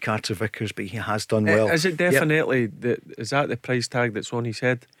like Carter Vickers, but he has done well. Is it definitely is that the price tag that's on his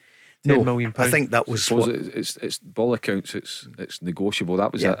head? £10 million. I think that was it's ball accounts. It's negotiable.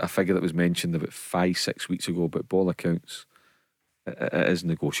 That was a figure that was mentioned about 5-6 weeks ago. But ball accounts, it is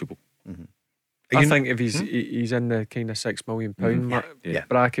negotiable. I think if he's in the kind of £6 million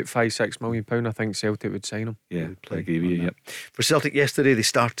bracket, £5-6 million, I think Celtic would sign him. Yeah, I agree with you. For Celtic yesterday, they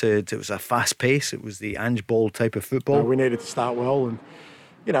started. It was a fast pace. It was the Ange Ball type of football. We needed to start well, and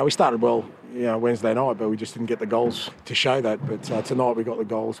we started well. Wednesday night, but we just didn't get the goals to show that. But tonight we got the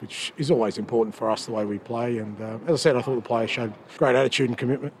goals, which is always important for us, the way we play. And as I said, I thought the players showed great attitude and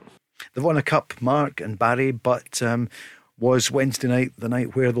commitment. They've won a cup, Mark and Barry, but was Wednesday night the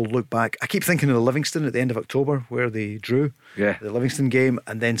night where they'll look back? I keep thinking of the Livingston at the end of October, where they drew the Livingston game,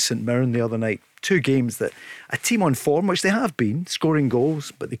 and then St Mirren the other night. 2 games that a team on form, which they have been, scoring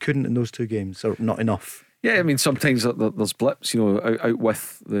goals, but they couldn't in those 2 games, or not enough. Yeah, I mean, sometimes there's blips, out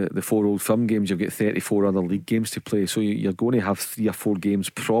with the 4 Old Firm games, you've got 34 other league games to play. So you're going to have 3 or 4 games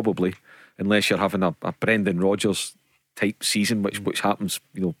probably, unless you're having a Brendan Rodgers type season, which happens,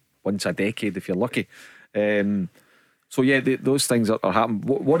 once a decade if you're lucky. So yeah, those things are happening.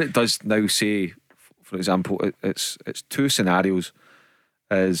 What it does now say, for example, it's two scenarios.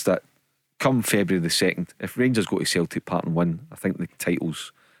 Is that come February the 2nd, if Rangers go to Celtic Park and win, I think the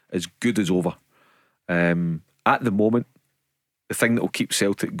title's as good as over. At the moment, the thing that will keep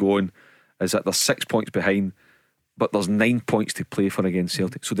Celtic going is that they're 6 points behind, but there's 9 points to play for against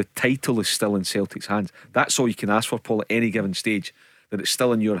Celtic. So the title is still in Celtic's hands. That's all you can ask for, Paul, at any given stage, that it's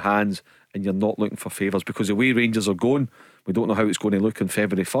still in your hands and you're not looking for favours. Because the way Rangers are going, we don't know how it's going to look on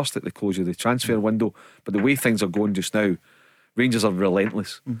February 1st at the close of the transfer window, but the way things are going just now, Rangers are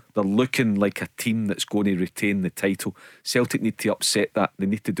relentless. They're looking like a team that's going to retain the title. Celtic need to upset that. They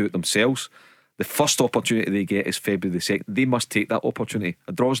need to do it themselves. The first opportunity they get is February the 2nd. They must take that opportunity.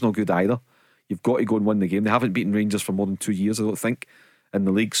 A draw's no good either. You've got to go and win the game. They haven't beaten Rangers for more than 2 years, I don't think, in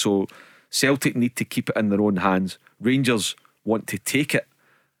the league. So Celtic need to keep it in their own hands. Rangers want to take it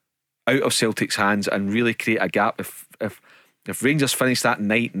out of Celtic's hands and really create a gap. If Rangers finish that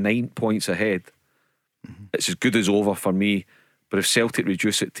night 9 points ahead, it's as good as over for me. But if Celtic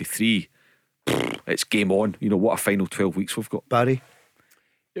reduce it to 3, it's game on. You know, what a final 12 weeks we've got. Barry?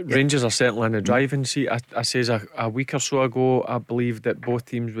 Rangers are certainly in the driving seat. I says a week or so ago, I believed that both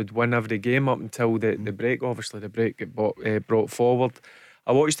teams would win every game up until the break. Obviously the break got brought forward.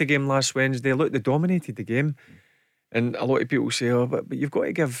 I watched the game last Wednesday. Look, they dominated the game, and a lot of people say, oh, but you've got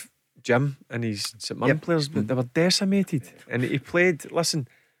to give Jim and his St Mirren players, but they were decimated. And he played, listen,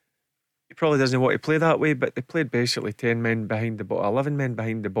 he probably doesn't want to play that way, but they played basically 10 men behind the ball, 11 men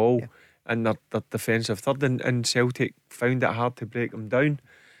behind the ball, and their defensive third, and Celtic found it hard to break them down.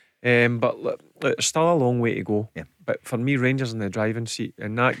 But look, it's still a long way to go. But for me, Rangers in the driving seat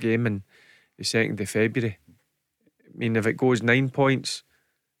in that game in the 2nd of February. I mean, if it goes 9 points,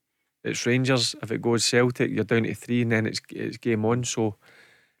 it's Rangers. If it goes Celtic, you're down to 3, and then it's game on. So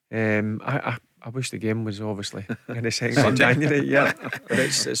I wish the game was obviously in the 2nd of January. But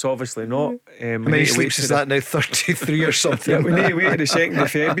it's obviously not. How many sleeps is that now? 33 or something? We need to wait to the 2nd of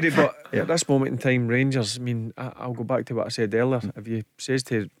February. But at this moment in time, Rangers, I mean, I'll go back to what I said earlier. If you says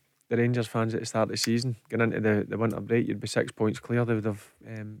to the Rangers fans at the start of the season, going into the winter break, you'd be 6 points clear. They would have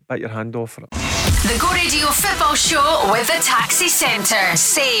bit your hand off for it. The Go Radio Football Show with the Taxi Centre.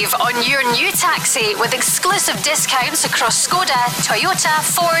 Save on your new taxi with exclusive discounts across Skoda, Toyota,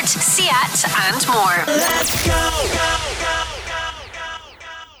 Ford, Seat and more. Let's go.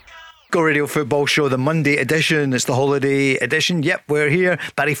 Go Radio Football Show, the Monday edition. It's the holiday edition. Yep, we're here.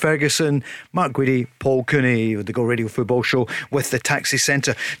 Barry Ferguson, Mark Guidi, Paul Cooney with the Go Radio Football Show with the Taxi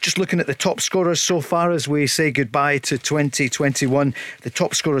Centre. Just looking at the top scorers so far as we say goodbye to 2021. The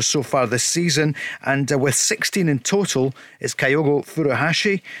top scorers so far this season, and with 16 in total, is Kyogo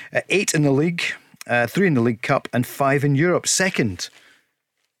Furuhashi, 8 in the league, 3 in the League Cup and 5 in Europe. Second,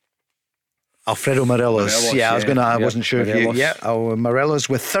 Alfredo Morelos. I wasn't sure Morelos. if you. Morelos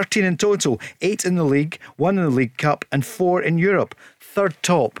with 13 in total, 8 in the league, 1 in the League Cup and 4 in Europe. Third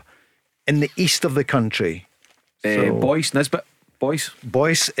top in the east of the country. Boyce, Nisbet.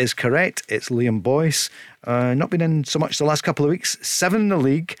 Boyce is correct. It's Liam Boyce. Not been in so much the last couple of weeks. 7 in the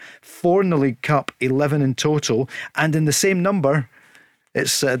league, 4 in the League Cup, 11 in total. And in the same number,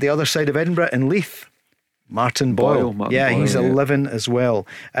 it's the other side of Edinburgh in Leith, Martin Boyle. He's 11 as well.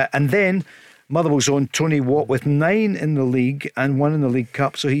 And then Motherwell's own Tony Watt with 9 in the league and 1 in the League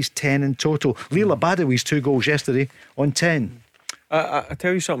Cup, so he's 10 in total. Leela Badawi's 2 goals yesterday on 10. I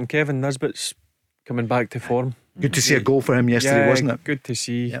tell you something, Kevin Nisbet's coming back to form. Good to see a goal for him yesterday, wasn't it? Good to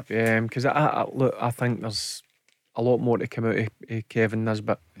see. Because I think there's a lot more to come out of Kevin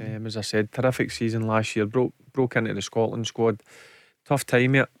Nisbet. As I said, terrific season last year. Broke into the Scotland squad. Tough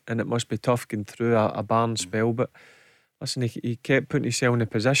time yet, and it must be tough going through a barn spell. But listen, he kept putting himself in the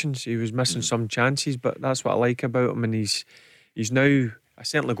positions. He was missing some chances, but that's what I like about him. And he's now, I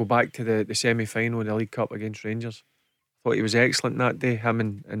certainly go back to the semi-final of the League Cup against Rangers. Thought he was excellent that day,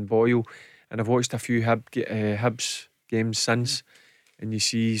 him and Boyle. And I've watched a few Hibs games since, and you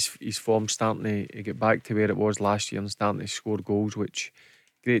see his form starting to get back to where it was last year and starting to score goals, which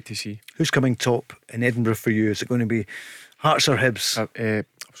great to see. Who's coming top in Edinburgh for you? Is it going to be Hearts or Hibs? I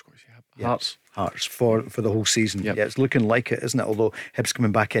was going to say Hearts. Hearts for the whole season. Yep. Yeah, it's looking like it, isn't it? Although Hibs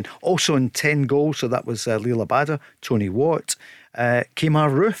coming back in. Also in 10 goals, so that was Leela Bada, Tony Watt,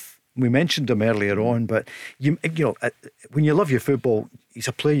 Kemar Roof. We mentioned him earlier on, but you know, when you love your football, he's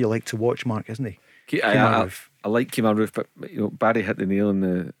a player you like to watch, Mark, isn't he? I like Kemar Roof, but you know, Barry hit the nail on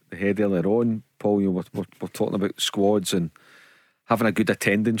the head earlier on. Paul, you know, we're talking about squads and having a good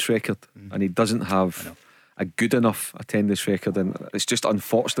attendance record, and he doesn't have a good enough attendance record, and it's just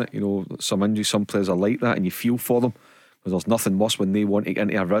unfortunate. You know, some injuries, some players are like that, and you feel for them because there's nothing worse when they want to get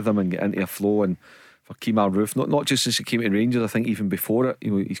into a rhythm and get into a flow, and Kemar Roofe, not just since he came to Rangers. I think even before it,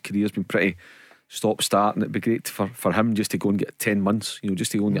 his career's been pretty stop-start, and it'd be great for him just to go and get 10 months,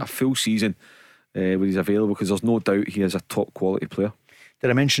 just to go and get a full season where he's available, because there's no doubt he is a top quality player. Did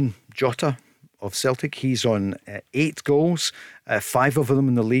I mention Jota of Celtic? He's on 8 goals, 5 of them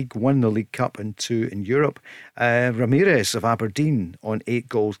in the league, 1 in the League Cup and 2 in Europe. Ramirez of Aberdeen on 8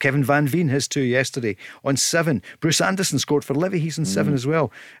 goals. Kevin Van Veen, his 2 yesterday, on 7. Bruce Anderson scored for Livy, he's on 7 as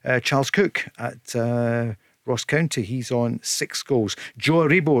well. Charles Cook at Ross County, he's on 6 goals. Joe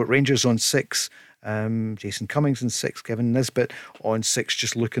Aribo at Rangers on 6. Jason Cummings on 6, Kevin Nisbet on 6,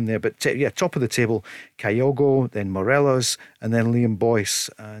 just looking there. But top of the table, Kyogo, then Morelos, and then Liam Boyce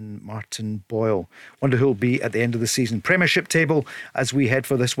and Martin Boyle. Wonder who'll be at the end of the season. Premiership table as we head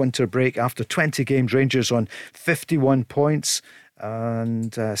for this winter break. After 20 games, Rangers on 51 points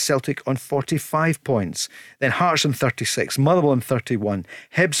and Celtic on 45 points. Then Hearts on 36, Motherwell on 31,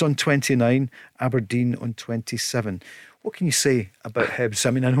 Hibs on 29, Aberdeen on 27. What can you say about Hibs?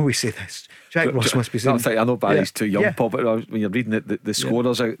 I mean, I know we say this. Jack Ross must be saying, I know Barry's too young, Paul, but when you're reading the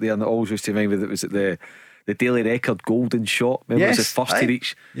scorers out there, and it always used to remind me that it was at the Daily Record golden shot. Remember, it was the first to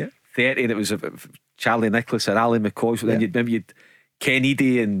reach 30, and it was Charlie Nicholas or Ali McCoy. So then you'd Ken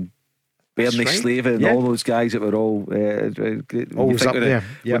Eady and Bernie Slaven and all those guys that were all always up there.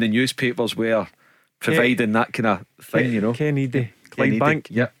 When the newspapers were providing that kind of thing, Ken Eady, Clyde Bank.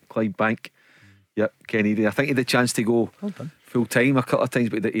 Clyde Bank. Yep, Ken Eady. I think he had a chance to go full time a couple of times,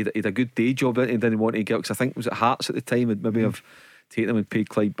 but he had a good day job. He didn't want to get, because I think it was at Hearts at the time, and maybe have taken him and paid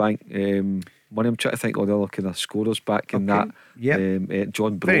Clyde Bank money. I'm trying to think all the other kind of scorers back in that.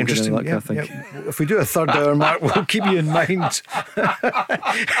 John Brogan and that kind of thing. If we do a third hour, Mark, we'll keep you in mind.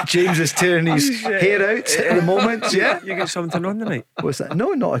 James is tearing his hair out at the moment. You get something on tonight? What's that?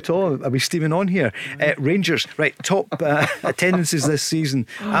 No, not at all. Are we steaming on here? Rangers, right, top attendances this season.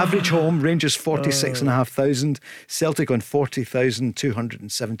 Average home, Rangers 46,500, Celtic on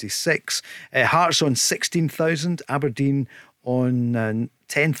 40,276, Hearts on 16,000, Aberdeen on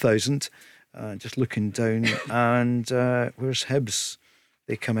 10,000. Just looking down, and where's Hibs?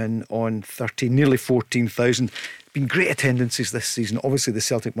 They come in on 13, nearly 14,000. Been great attendances this season. Obviously the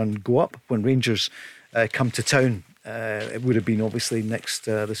Celtic one go up when Rangers come to town. It would have been obviously next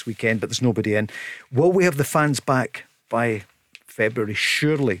this weekend, but there's nobody in. Will we have the fans back by February?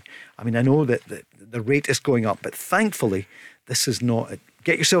 Surely. I mean, I know that the rate is going up, but thankfully this is not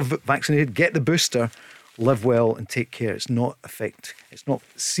get yourself vaccinated, get the booster, live well and take care. It's not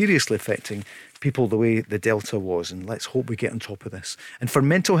seriously affecting people the way the Delta was, and let's hope we get on top of this. And for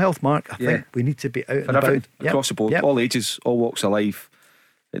mental health, Mark, I think we need to be out and about across the board, all ages, all walks of life.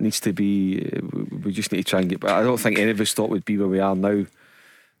 It needs to be, we just need to try and get, but I don't think any of us thought we'd be where we are now,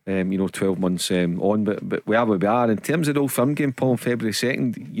 12 months on, but we are where we are. In terms of the Old Firm game, Paul, on February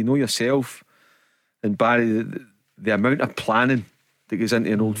 2nd, you know yourself, and Barry, the amount of planning that goes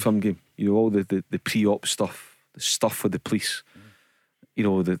into an Old Firm game, all the pre-op stuff, the stuff with the police,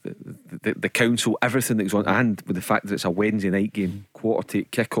 the council, everything that goes on, and with the fact that it's a Wednesday night game, quarter to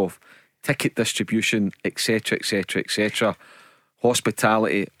kick-off, ticket distribution, etc,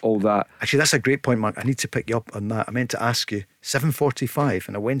 hospitality, all that. Actually, that's a great point, Mark. I need to pick you up on that. I meant to ask you, 7:45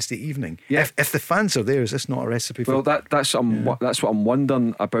 on a Wednesday evening. If the fans are there, is this not a recipe for? Well, that's what I'm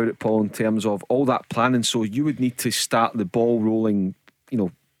wondering about it, Paul, in terms of all that planning. So you would need to start the ball rolling,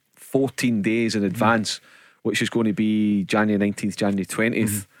 14 days in advance, which is going to be January 19th, January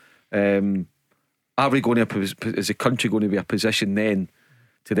 20th. Are we going to, is the country going to be a position then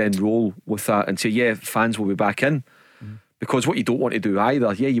to then roll with that and say, fans will be back in? Because what you don't want to do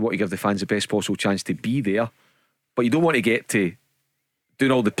either, you want to give the fans the best possible chance to be there, but you don't want to get to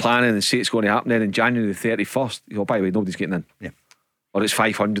doing all the planning and say it's going to happen then in January the 31st. By the way, nobody's getting in. Or it's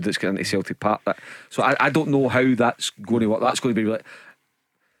 500 that's getting into Celtic Park. So I don't know how that's going to work. That's going to be.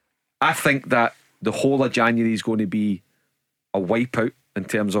 I think that the whole of January is going to be a wipeout in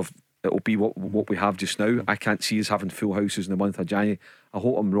terms of it'll be what we have just now. I can't see us having full houses in the month of January. I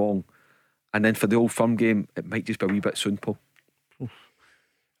hope I'm wrong. And then for the Old Firm game, it might just be a wee bit soon, Paul.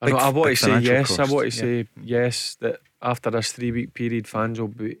 I want to say yes. I want to say yes, that after this 3-week period, fans will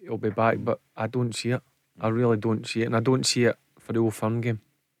be back, but I don't see it. I really don't see it, and I don't see it for the Old Firm game.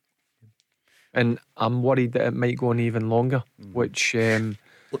 And I'm worried that it might go on even longer, which will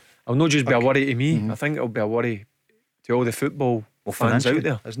not just be a worry to me. I think it'll be a worry to all the football fans out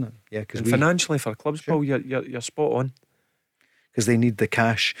there, isn't it? Yeah, because financially for clubs, Paul, you're spot on. Because they need the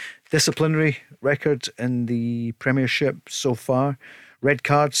cash. Disciplinary record in the Premiership so far. Red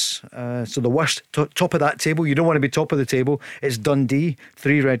cards. So the worst top of that table. You don't want to be top of the table. It's Dundee,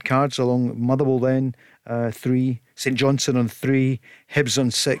 3 red cards, along Motherwell then 3, St Johnstone on 3, Hibs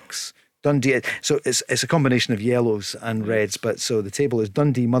on 6, Dundee. So it's a combination of yellows and reds. But so the table is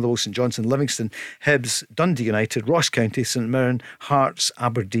Dundee, Motherwell, St Johnstone, Livingston, Hibs, Dundee United, Ross County, St Mirren, Hearts,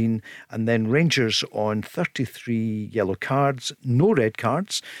 Aberdeen, and then Rangers on 33 yellow cards, no red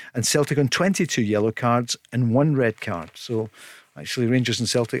cards, and Celtic on 22 yellow cards and 1 red card. So actually Rangers and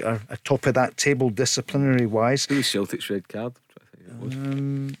Celtic are atop of that table disciplinary wise. Who was Celtic's red card?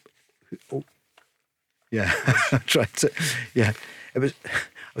 Yeah, I tried to. Yeah, it was. I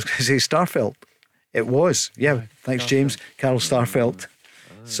was going to say Starfelt. It was. Yeah, thanks, James. Carol Starfelt.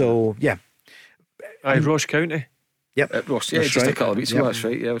 So yeah, Ross County. Yep, Ross. Yeah, that's just right. a couple of weeks ago. Yep. That's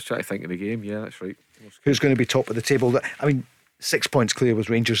right. Yeah, I was trying to think of the game. Yeah, that's right. Who's going to be top of the table? I mean, 6 points clear with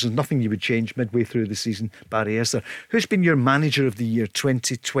Rangers. There's nothing you would change midway through the season. Barry, is there? Who's been your manager of the year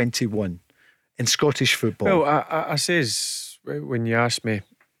 2021 in Scottish football? Well, I says when you asked me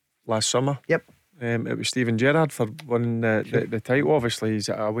last summer. Yep. It was Steven Gerrard for winning the title. Obviously, he's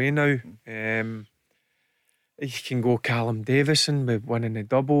away now. You can go Callum Davison with winning the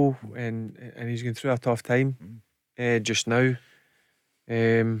double, and he's going through a tough time just now.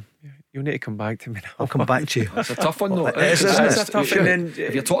 You'll need to come back to me now. I'll come back to you. It's a tough one, though. It is, isn't it? It's a tough one. And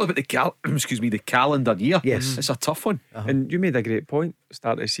If you're talking about the calendar year, Yes. it's a tough one. and you made a great point at the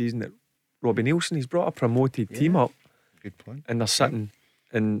start of the season that Robbie Nielsen, he's brought a promoted team up, Good point. and they're sitting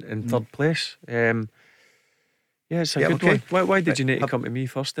in third place. Yeah, it's a Yeah, good okay. one. Why did you need to come to me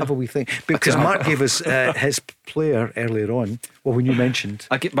first? Have a wee thing. Because Mark gave us his player earlier on. Well, when you mentioned.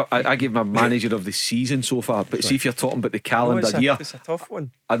 I gave my manager of the season so far, but see if you're talking about the calendar year. It's a tough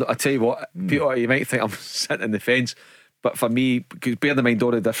one. I tell you what, Peter, you might think I'm sitting in the fence, but for me, because bear in mind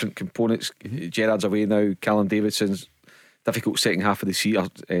all the different components, Gerrard's away now, Callum Davidson's difficult second half of the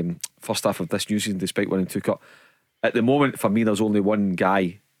season, first half of this new season, despite winning 2 cup. At the moment, for me, there's only one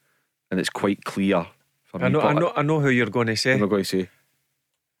guy, and it's quite clear. For me, I know who you're going to say. I'm not going to say.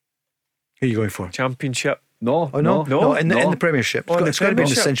 Who are you going for? Championship. No. Oh, no. In the Premiership. Oh, in the It's got to be in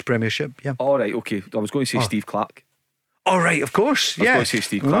the Premiership. Cinch Premiership. Yeah. All right, okay. I was going to say Steve Clark. All right, of course. I was Yeah. going to say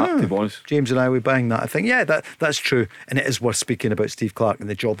Steve Clark, to be honest. James and I were buying that. I think, yeah, that's true. And it is worth speaking about Steve Clark and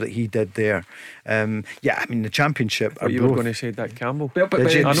the job that he did there. Yeah, I mean, the Championship. But you were going to say Dick Campbell. Well, but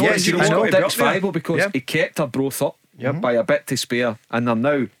Did you? I know, Yes, you know I know. what? Dick's Up there. viable because Yeah. he kept her both up by a bit to spare, and they're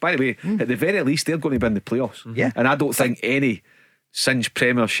now, by the way, at the very least, they're going to be in the playoffs. Yeah. And I don't think any Cinch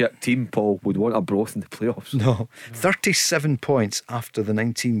Premiership team, Paul, would want a broth in the playoffs. No, 37 points after the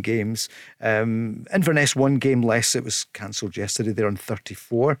 19 games. Inverness 1 game less. It was cancelled yesterday. They're on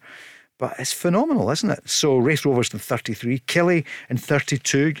 34. But it's phenomenal, isn't it? So Raith Rovers in 33, Killie in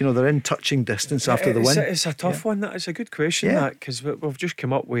 32. You know, they're in touching distance after the win. It's a tough one. It's a good question, Yeah. that, because we've just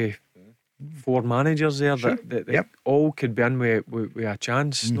come up with 4 managers there that Yep. all could be in with a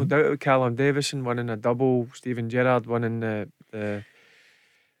chance. No doubt. Callum Davison winning a double, Steven Gerrard winning the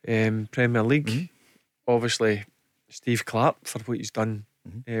Premier League. Obviously, Steve Clark for what he's done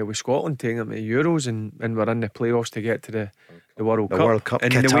with Scotland, taking them to the Euros, and we're in the playoffs to get to the World The Cup. World Cup,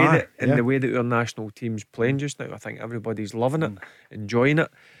 and the Qatar, way yeah. the way that our national team's playing just now, I think everybody's loving it, enjoying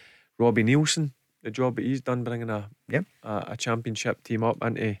it. Robbie Nielsen, the job that he's done, bringing a championship team up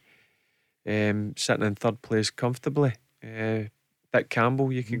into sitting in third place comfortably. Dick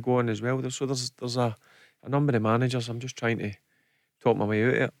Campbell, you could go on as well. There's a number of managers. I'm just trying to talk my way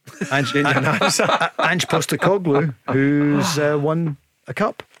out of it. Ange Postecoglou, who's won a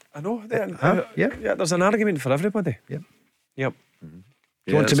cup. I know. Yeah. There's an argument for everybody. Yep. Yep. Do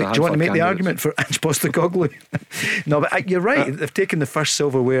you want to make the argument for Ange Postecoglou? No, but you're right. They've taken the first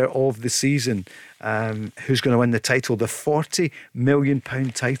silverware of the season. Who's going to win the title? The £40 million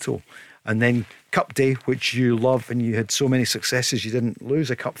title. And then Cup Day, which you love, and you had so many successes, you didn't lose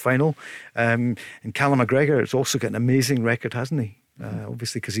a cup final. And Callum McGregor has also got an amazing record, hasn't he?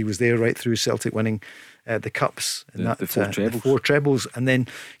 Obviously, because he was there right through Celtic winning the cups and The 4 trebles. the 4 trebles, and then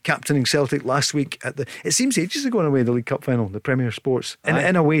captaining Celtic last week at the. It seems ages ago in a way, the League Cup final, the Premier Sports.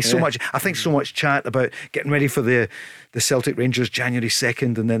 In a way, so much. I think so much chat about getting ready for the Celtic Rangers January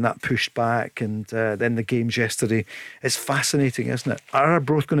 2nd, and then that pushed back, and then the games yesterday. It's fascinating, isn't it? Are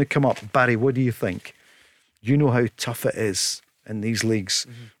Arbroath going to come up? Barry, what do you think? You know how tough it is in these leagues.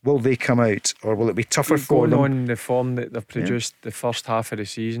 Will they come out, or will it be tougher for Going them? on the form that they've produced the first half of the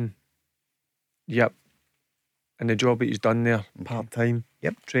season. Yep. And the job that he's done there, part time.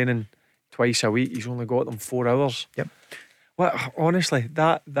 Yep. Training twice a week. He's only got them 4 hours. Yep. Well, honestly,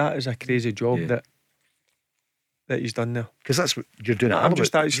 that is a crazy job that he's done there. Because that's what you're doing. I'm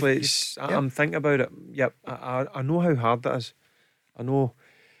just actually, I'm thinking about it. Yep. I know how hard that is. I know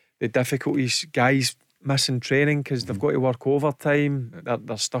the difficulties. Guys missing training because they've got to work overtime.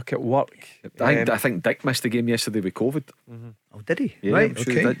 They're stuck at work. I think Dick missed the game yesterday with COVID. Oh, did he? Yeah, Right, I'm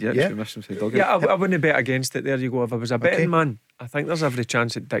sure okay. he did. Yeah, he missed him. I wouldn't bet against it. There you go. If I was a betting man, I think there's every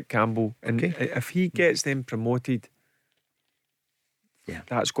chance at Dick Campbell. And if he gets them promoted,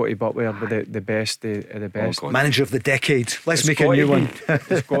 that's got to be up there with the best of the best. Manager of the decade. Let's make a new one.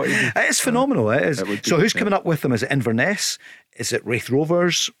 It's got to be. It's phenomenal. It is. So who's coming up with them? Is it Inverness? Is it Wraith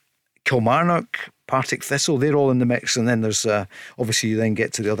Rovers? Kilmarnock? Partick Thistle? They're all in the mix. And then there's obviously you then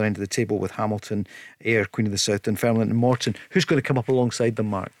get to the other end of the table with Hamilton, Ayr, Queen of the South, Dunfermline and Morton. Who's going to come up alongside them,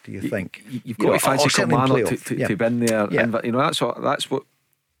 Mark, do you think? You've got to fancy Kilmarnock to be in there. Yeah. And, you know, that's what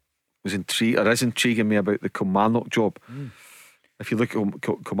was intriguing me about the Kilmarnock job. If you look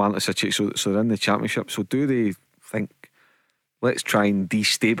at Kilmarnock's situation, so they're in the Championship. So do they think, let's try and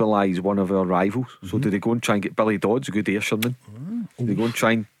destabilise one of our rivals? So do they go and try and get Billy Dodds, a good Ayrshire? Do they go and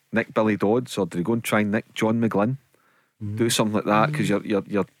try and nick Billy Dodds, or do they go and try and nick John McGlynn? Do something like that, because you're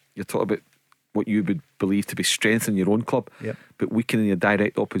talking about what you would believe to be strength in your own club, but weakening your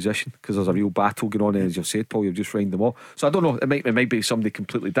direct opposition, because there's a real battle going on. And as you've said, Paul, you've just reined them all. So I don't know. It might be somebody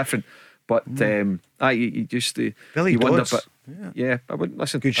completely different. But you just Billy you wonder, Dodds. but I wouldn't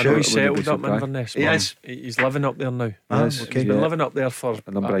listen. Good I know show. he's settled up in Inverness. Yes, he's living up there now. Yes, He's been living up there for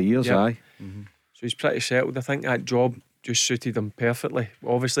a number of years. So he's pretty settled. I think that job just suited him perfectly.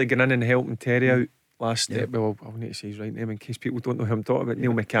 Obviously, going in and helping Terry out last night. Well, I'll need to say his right name in case people don't know who I'm talking about.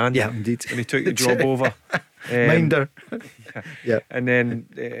 Neil McCann. Yeah, indeed. When he took the job over. Minder. And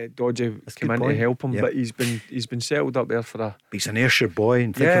then Dodgy came in to help him, but he's been settled up there for a. He's an Ayrshire boy,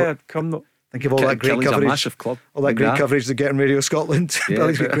 and think of all that great Kelly's coverage. a massive club. All that great coverage they get on Radio Scotland.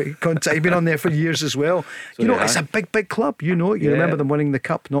 Billy's got great contact. He's been on there for years as well. It's a big club. You remember them winning the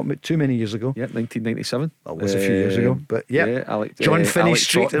cup not too many years ago. 1997. That was a few years ago. But John Finney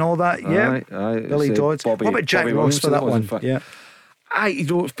Street Totten and all that. Billy Dodds. What about Jack Ross for that one?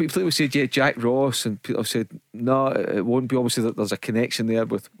 People would say Jack Ross, and people have said no, it won't be. Obviously, that there's a connection there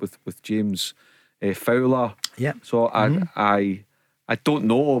with James Fowler. So I don't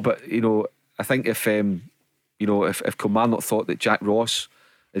know, but I think if Kilmarnock thought that Jack Ross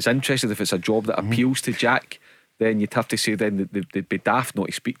is interested, if it's a job that appeals to Jack, then you'd have to say then they'd be daft not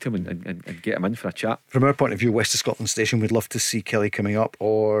to speak to him and get him in for a chat. From our point of view, West of Scotland Station, we'd love to see Kelly coming up,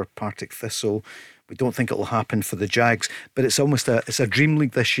 or Partick Thistle. We don't think it'll happen for the Jags, but it's almost it's a dream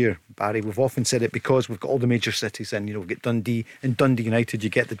league this year, Barry. We've often said it because we've got all the major cities in. We've got Dundee and Dundee United. You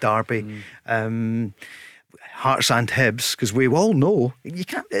get the derby. Hearts and Hibs, because we all know you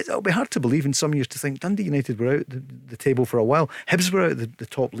can't. It'll be hard to believe in some years to think Dundee United were out the table for a while. Hibs were out of the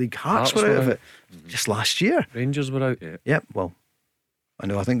top league. Hearts were out of it just last year. Rangers were out. Well, I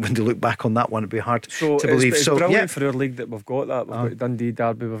know. I think when they look back on that one, it'd be hard to believe. It's brilliant for our league that we've got that. We've got Dundee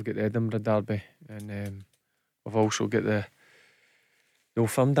derby, we've got the Edinburgh derby, and we've also got the Old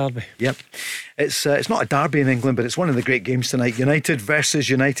Firm derby. It's not a derby in England, but it's one of the great games tonight. United versus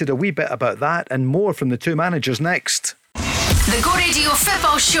United. A wee bit about that and more from the two managers next. The Go Radio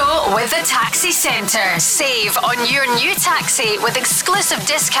Football Show with the Taxi Centre. Save on your new taxi with exclusive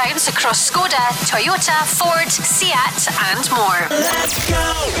discounts across Skoda, Toyota, Ford, Seat and more. Let's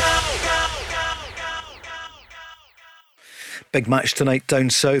go. Big match tonight down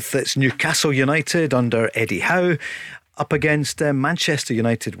south. It's Newcastle United under Eddie Howe up against Manchester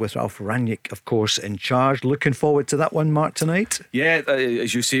United with Ralph Rangnick, of course, in charge. Looking forward to that one, Mark, tonight.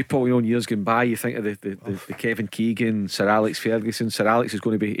 As you say, Paul, years going by, you think of the Kevin Keegan, Sir Alex Ferguson. Sir Alex is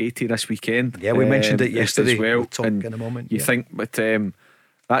going to be 80 this weekend. We mentioned it yesterday as well. We'll talk in a moment. You think, but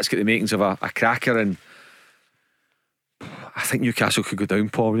that's got the makings of a cracker, and I think Newcastle could go down,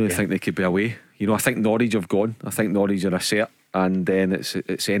 Paul. I think they could be away. I think Norwich have gone. I think Norwich are a set, and then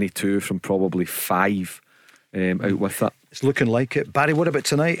it's any two from probably 5 out with that. It's looking like it. Barry, what about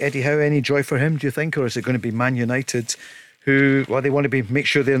tonight? Eddie Howe, any joy for him, do you think? Or is it going to be Man United who, they want to make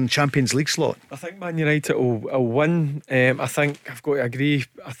sure they're in the Champions League slot? I think Man United will win. I think I've got to agree.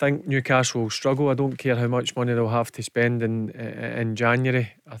 I think Newcastle will struggle. I don't care how much money they'll have to spend in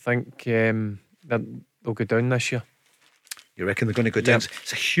January. I think they'll go down this year. You reckon they're going to go down?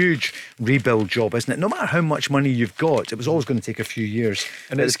 It's a huge rebuild job, isn't it? No matter how much money you've got, it was always going to take a few years.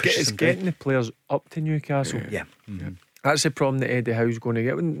 And it's getting the players up to Newcastle. That's the problem that Eddie Howe's going to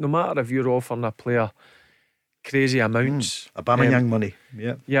get. No matter if you're offering a player crazy amounts, Aubameyang money.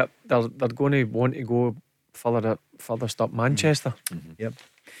 They're going to want to go furthest up Manchester.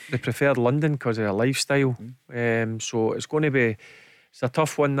 They prefer London because of their lifestyle. So it's going to be. It's a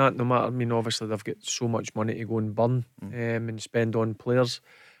tough one, that, no matter. Obviously they've got so much money to go and burn and spend on players.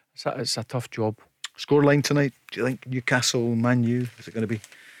 It's a tough job. Scoreline tonight, do you think Newcastle, Man U, is it going to be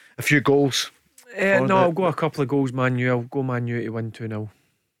a few goals? No, I'll go a couple of goals Man U. I'll go Man U to win 2-0.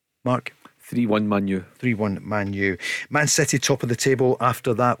 Mark? 3-1 Man U. 3-1 Man U. Man City top of the table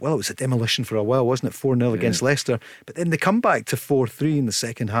after that. Well, it was a demolition for a while, wasn't it? 4-0 against Leicester. But then they come back to 4-3 in the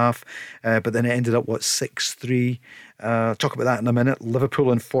second half. But then it ended up, 6-3. Talk about that in a minute. Liverpool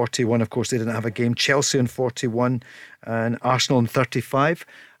on 41, of course, they didn't have a game. Chelsea on 41 and Arsenal on 35.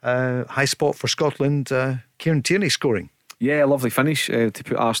 High spot for Scotland. Kieran Tierney scoring. Yeah, a lovely finish to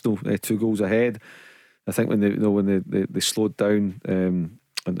put Arsenal 2 goals ahead. I think when they slowed down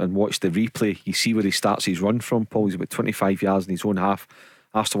and watched the replay, you see where he starts his run from. Paul, he's about 25 yards in his own half.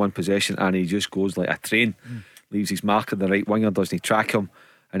 Arsenal won possession and he just goes like a train. Leaves his marker, the right winger, doesn't he track him?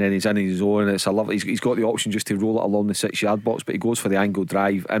 And then he's in his own. It's a lovely. He's got the option just to roll it along the 6-yard box, but he goes for the angle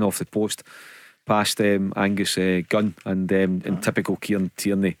drive in off the post past Angus Gunn, and in typical Kieran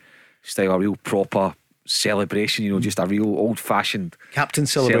Tierney style, a real proper celebration. Just a real old-fashioned captain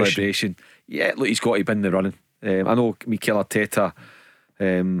celebration. Yeah, look, he's got to be in the running. I know Mikel Arteta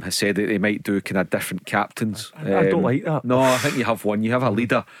has said that they might do kind of different captains. I don't like that. No, I think you have one. You have a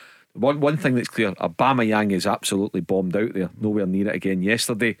leader. One thing that's clear: Aubameyang is absolutely bombed out there. Nowhere near it again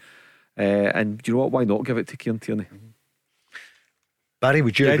yesterday. And you know what? Why not give it to Kieran Tierney? Barry,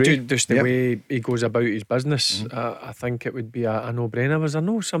 would you agree? Just the way he goes about his business, I think it would be a no-brainer. As I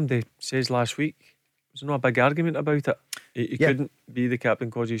know somebody says last week, there's not a big argument about it. He couldn't be the captain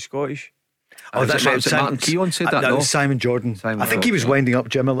because he's Scottish. Oh, that's right. Martin Keown said that. That was Simon Jordan. I think he was winding up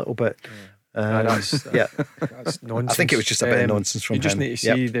Jim a little bit. That's nonsense. I think it was just a bit of nonsense from him. You just need to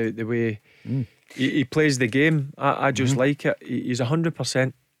see the way he plays the game. I just like it. He's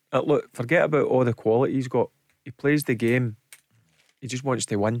 100%. Look, forget about all the quality he's got. He plays the game. He just wants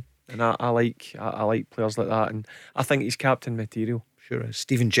to win, and I like players like that. And I think he's captain material. Sure.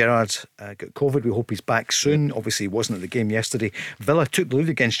 Stephen Gerrard got COVID. We hope he's back soon. Obviously he wasn't at the game yesterday. Villa took the lead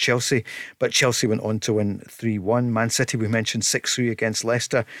against Chelsea, but Chelsea went on to win 3-1. Man City, we mentioned, 6-3 against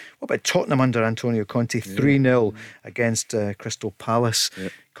Leicester. What about Tottenham under Antonio Conte? 3-0 against Crystal Palace.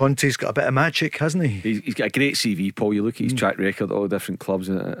 Conte's got a bit of magic, hasn't he? He's got a great CV, Paul. You look at his track record at all different clubs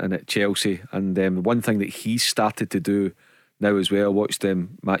and at Chelsea, and one thing that he's started to do now as well, watched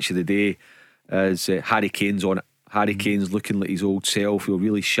Match of the Day, is Harry Kane's on it. Harry Kane's looking like his old self,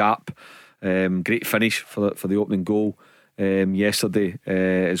 really sharp. Great finish for the opening goal yesterday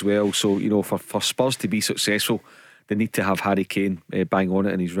as well. So for Spurs to be successful, they need to have Harry Kane bang on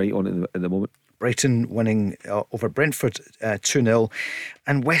it, and he's right on it at the moment. Brighton winning over Brentford 2-0,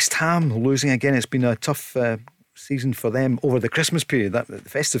 and West Ham losing again. It's been a tough season for them over the Christmas period, the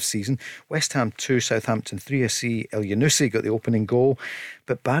festive season. West Ham 2, Southampton 3. I see El Yunusi got the opening goal.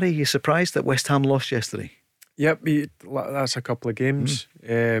 But Barry, you surprised that West Ham lost yesterday? Yep, that's a couple of games.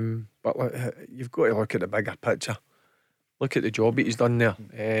 But you've got to look at the bigger picture. Look at the job he's done there.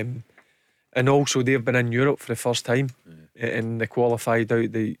 And also they've been in Europe for the first time, and they qualified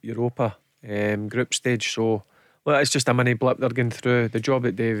out the Europa group stage. So it's just a mini blip they're going through. The job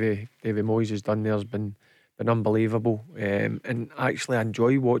that Davy Moyes has done there has been unbelievable. And actually I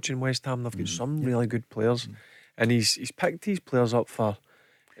enjoy watching West Ham. They've got some really good players, and he's picked these players up for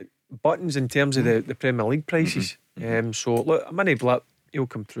buttons in terms of the Premier League prices. So look, a mini blip, he'll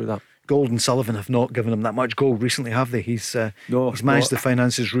come through that. Gold and Sullivan have not given him that much gold recently, have they? He's managed the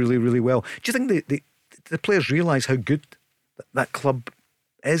finances really, really well. Do you think the players realise how good that club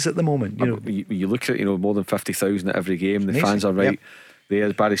is at the moment? You look at more than 50,000 at every game. The fans are right there.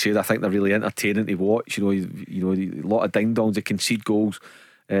 As Barry said, I think they're really entertaining to watch. A lot of ding dongs that concede goals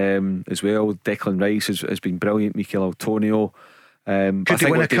as well. Declan Rice has been brilliant. Mikel Antonio. Could they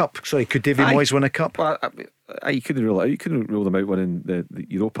win a cup? Sorry, could Davy Moyes win a cup? Well, you couldn't rule it out. You couldn't rule them out winning the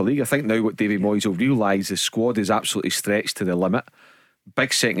Europa League. I think now what Davy Moyes will realise, the squad is absolutely stretched to the limit.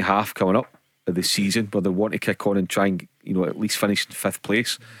 Big second half coming up of the season where they want to kick on and try and at least finish in 5th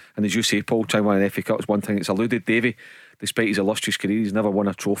place. And as you say, Paul, trying to win an FA Cup is one thing that's eluded Davy. Despite his illustrious career, he's never won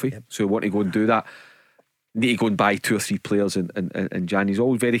a trophy. So we want to go and do that. Need to go and buy 2 or 3 players in Jan. He's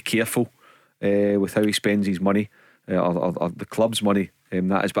always very careful with how he spends his money. Or the club's money,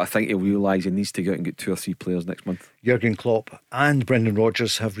 that is, but I think he'll realise he needs to go out and get 2 or 3 players next month. Jurgen Klopp and Brendan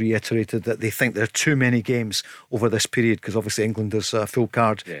Rodgers have reiterated that they think there are too many games over this period, because obviously England is a full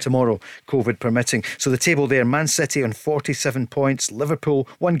card tomorrow, COVID permitting. So the table there: Man City on 47 points, Liverpool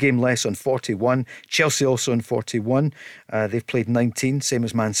 1 game less on 41, Chelsea also on 41. They've played 19, same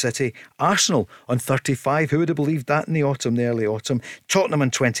as Man City. Arsenal on 35. Who would have believed that in the early autumn? Tottenham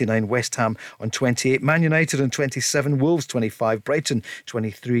on 29, West Ham on 28, Man United on 27, Wolves 25, Brighton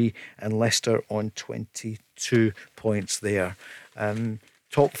 23, and Leicester on 22 points there.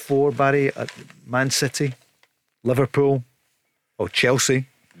 Top 4, Barry, at Man City, Liverpool, Chelsea,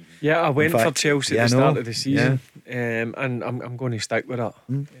 Yeah, I went fact, for Chelsea yeah, at the I know. start of the season, and I'm going to stick with it.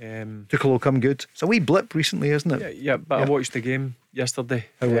 Tuchel will come good. It's a wee blip recently, isn't it? Yeah, but I watched the game yesterday.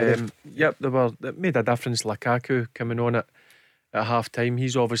 How were they? Yep, it made a difference. Lukaku coming on at half time.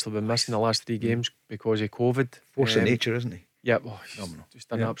 He's obviously been missing the last 3 games because of COVID. Force of nature, isn't he? Yeah, he's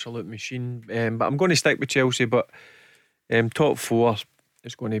just an absolute machine. But I'm going to stick with Chelsea. But top 4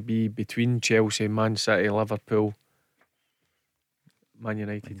 is going to be between Chelsea, Man City, Liverpool, Man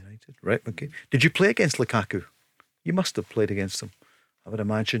United. Right, okay. Did you play against Lukaku? You must have played against him, I would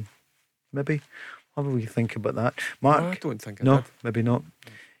imagine. Maybe. What would you think about that? Mark? No, I don't think I No, did. maybe not.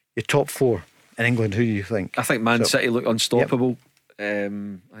 Your top 4 in England, who do you think? I think Man City look unstoppable. I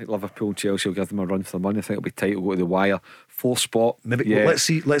think Liverpool and Chelsea will give them a run for the money. I think it'll be tight, it'll go to the wire. 4th spot. Maybe. Yeah. Well,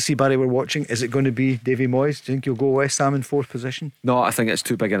 let's see, Barry, we're watching. Is it going to be Davy Moyes? Do you think you'll go West Ham in 4th position? No, I think it's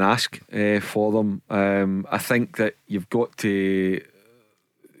too big an ask for them. I think that you've got to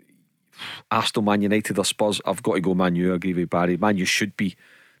Arsenal, Man United or Spurs. I've got to go Man U. I agree with Barry. Man U should be,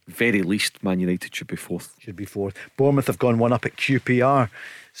 very least, Man United should be 4th. Should be 4th. Bournemouth have gone one up at QPR.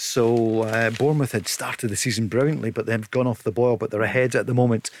 So Bournemouth had started the season brilliantly, but they've gone off the boil. But they're ahead at the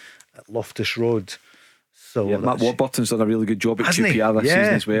moment at Loftus Road. So yeah, Matt Warburton's done a really good job at QPR this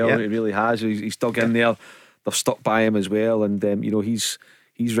season as well. He really has. He's dug in there. They've stuck by him as well, and he's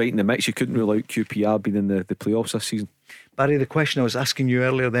right in the mix. You couldn't rule out QPR being in the playoffs this season. Barry, the question I was asking you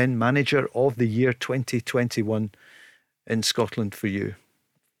earlier then, manager of the year 2021 in Scotland for you,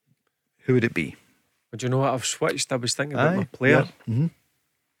 who would it be? But do you know what? I've switched. I was thinking about my player. Yeah. Mm-hmm.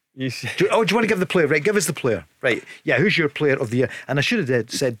 Do you want to give the player? Right, give us the player. Right, yeah, who's your player of the year? And I should have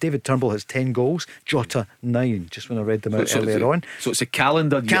said David Turnbull has 10 goals, Jota 9, just when I read them out earlier on. So it's a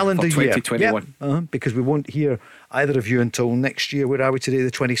calendar year for 2021. Yep. Because we won't hear either of you until next year. Where are we today? The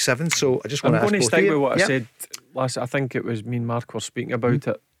 27th. So I just want to ask I'm going to both of stick you. with what I said last. I think it was me and Mark were speaking about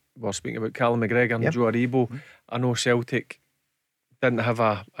it. We were speaking about Callum McGregor and Joe Aribo. I know Celtic didn't have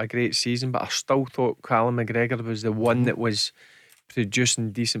a great season, but I still thought Callum McGregor was the one that was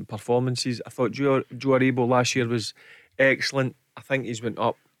producing decent performances. I thought Joe Aribo last year was excellent. I think he's went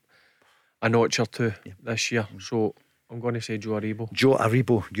up a notch or 2 this year. So I'm going to say Joe Aribo. Joe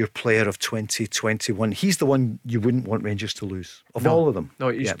Aribo, your player of 2021. He's the one you wouldn't want Rangers to lose of all of them. No,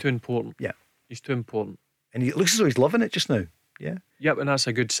 he's too important. Yeah, he's too important. And it looks as though he's loving it just now. Yeah. Yep, and that's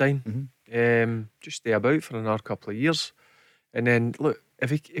a good sign. Just stay about for another couple of years, and then look,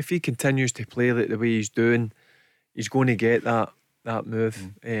 if he continues to play like the way he's doing, he's going to get that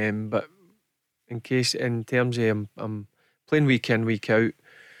move. But in terms of I'm playing week in, week out,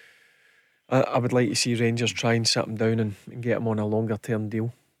 I would like to see Rangers try and sit him down and get him on a longer term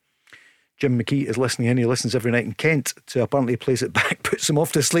deal. Jim McKee is listening in. He listens every night in Kent, so apparently he plays it back, puts him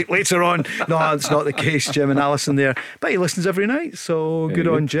off to sleep later on. No, that's not the case, Jim and Alison there. But he listens every night, so good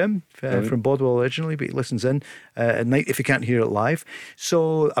on Jim, from Bodwell originally, but he listens in at night if you can't hear it live.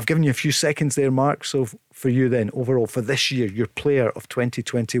 So I've given you a few seconds there, Mark. So for you then, overall, for this year, your player of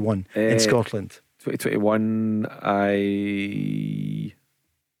 2021 in Scotland. 2021, I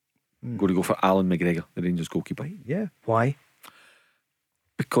going to go for Alan McGregor, the Rangers goalkeeper. Yeah, why?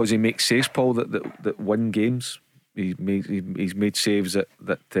 Because he makes saves, Paul, that win games. He's made saves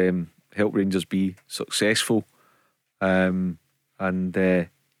that help Rangers be successful, and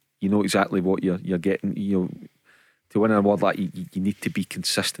you know exactly what you're getting. To win an award like you need to be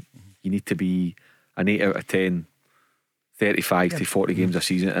consistent. You need to be an 8 out of 10, 35 to 40 games a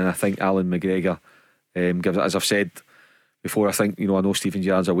season, and I think Alan McGregor gives it. As I've said before, I think I know Steven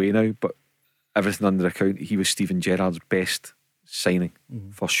Gerrard's away now, but everything under account, he was Steven Gerrard's best signing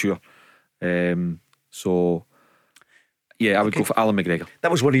for sure. So yeah, I would go for Alan McGregor.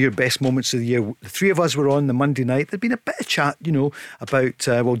 That was one of your best moments of the year. The three of us were on the Monday night. There'd been a bit of chat,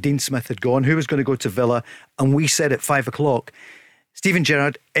 about Dean Smith had gone, who was going to go to Villa, and we said at 5 o'clock Steven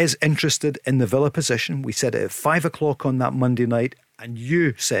Gerrard is interested in the Villa position. We said it at 5 o'clock on that Monday night, and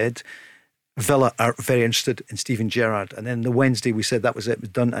you said Villa are very interested in Steven Gerrard. And then the Wednesday we said that was it, was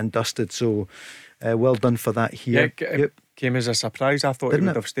done and dusted. So well done for that here. It came as a surprise. I thought he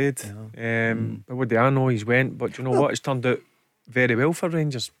would have stayed. But what do I know? He's went. But you know what? It's turned out very well for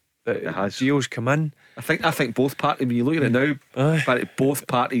Rangers. It has. Gio's come in. I think both parties, when you look at it now, but both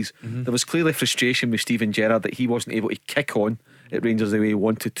parties, there was clearly frustration with Steven Gerrard that he wasn't able to kick on at Rangers the way he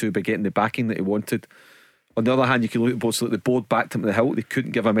wanted to by getting the backing that he wanted. On the other hand, you can look at both, so the board backed him to the hilt. They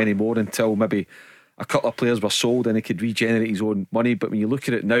couldn't give him any more until maybe a couple of players were sold and he could regenerate his own money. But when you look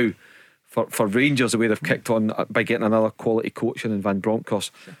at it now, for Rangers, the way they've kicked on by getting another quality coach in Van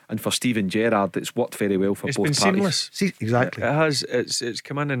Bronckhorst, and for Steven Gerrard, it's worked very well for both parties. It's been seamless. Exactly. It has. It's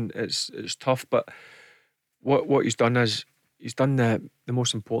come in and it's tough, but what he's done is he's done the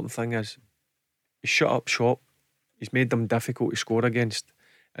most important thing is he's shut up shop. He's made them difficult to score against,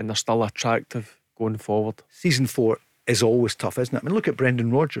 and they're still attractive going forward. Season 4 is always tough, isn't it? I mean, look at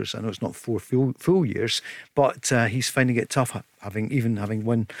Brendan Rodgers. I know it's not 4 full years, but he's finding it tough, having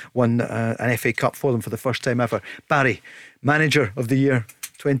won an FA Cup for them for the first time ever. Barry, Manager of the Year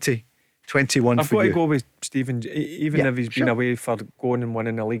 2021. I've got to go with Stephen, even if he's been away for going and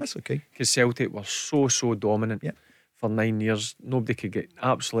winning the league. That's okay. Because Celtic were so dominant for 9 years. Nobody could get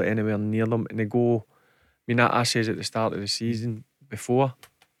absolutely anywhere near them, and they go. I mean, I says at the start of the season before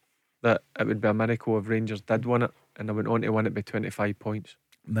that it would be a miracle if Rangers did win it, and they went on to win it by 25 points.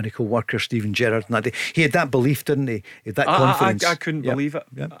 Miracle worker Stephen Gerrard on that day. He had that belief, didn't he? He had that confidence. I couldn't believe it.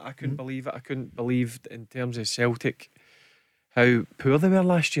 I couldn't believe it. I couldn't believe in terms of Celtic how poor they were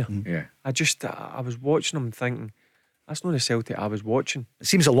last year. I was watching them thinking, that's not the Celtic I was watching. It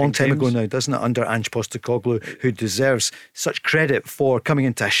seems a long time ago now, doesn't it, under Ange Postecoglou, who deserves such credit for coming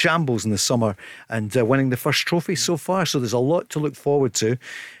into a shambles in the summer and winning the first trophy so far. So there's a lot to look forward to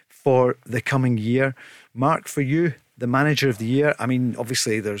for the coming year. Mark, for you, the Manager of the Year, I mean,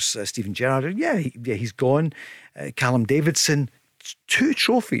 obviously there's Stephen Gerrard. He's gone. Callum Davidson, 2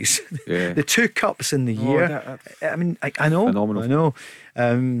 trophies. The 2 cups in the year. I mean, I know. Phenomenal. I know.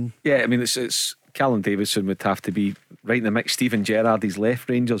 I mean, it's Callum Davidson would have to be right in the mix. Stephen Gerrard, he's left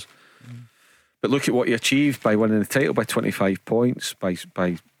Rangers. But look at what he achieved by winning the title by 25 points,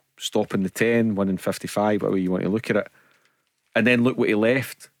 by stopping the 10, winning 55, whatever you want to look at it. And then look what he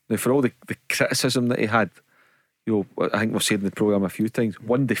left. Now, for all the criticism that he had, I think we've said in the programme a few times,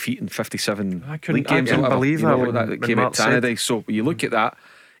 1 defeat in 57 league games. I couldn't believe that came out Tannadice. So you look at that,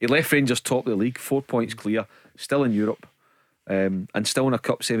 he left Rangers top of the league, 4 points clear, still in Europe, and still in a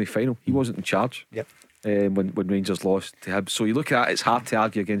cup semi-final. He wasn't in charge when Rangers lost to him. So you look at that, it's hard to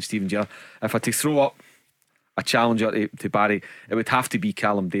argue against Stephen Gerrard. If I had to throw up a challenger to Barry, it would have to be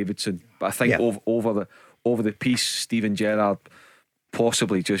Callum Davidson. But I think over the piece, Stephen Gerrard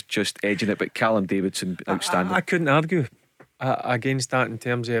possibly just edging it, but Callum Davidson outstanding. I couldn't argue against that in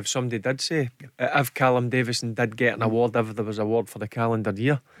terms of if somebody did say if Callum Davidson did get an award, if there was an award for the calendar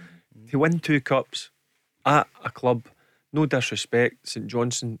year, to win 2 cups at a club, no disrespect, St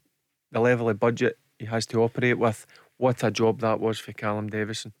Johnstone, the level of budget he has to operate with, what a job that was for Callum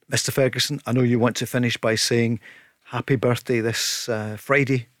Davidson. Mr Ferguson, I know you want to finish by saying happy birthday this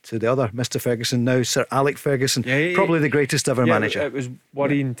Friday to the other Mr Ferguson now, Sir Alec Ferguson, probably the greatest ever manager. It was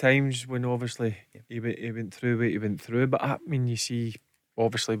worrying times when obviously he went through what he went through, but I mean, you see,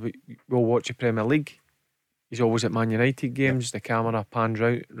 obviously we'll watch the Premier League, he's always at Man United games, the camera pans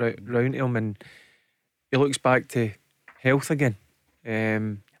round to him and he looks back to health again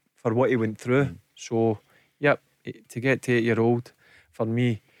for what he went through. So to get to 8-year-old, for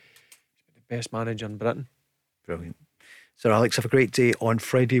me, the best manager in Britain. Brilliant. Sir Alex, have a great day on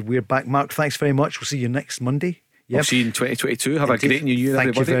Friday. We're back. Mark, thanks very much. We'll see you next Monday. We'll see you in 2022. Have a great new year, Thank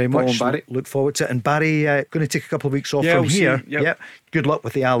everybody. you very much. Barry. Look forward to it. And Barry, going to take a couple of weeks off from here. Good luck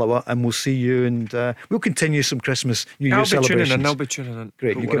with the Alawa, and we'll see you. And we'll continue some Christmas, New Year celebrations. I'll be tuning in.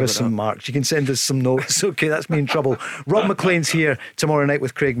 Great. You give us some marks. You can send us some notes. Okay, that's me in trouble. Rob McLean's here tomorrow night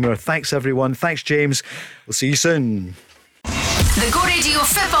with Craig Moore. Thanks, everyone. Thanks, James. We'll see you soon. The Go Radio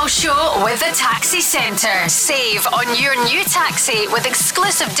Football Show with the Taxi Centre. Save on your new taxi with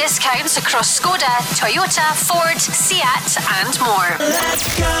exclusive discounts across Skoda, Toyota, Ford, Seat and more.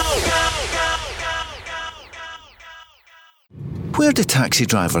 Let's go. Where do taxi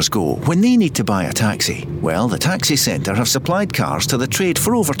drivers go when they need to buy a taxi? Well, the Taxi Centre have supplied cars to the trade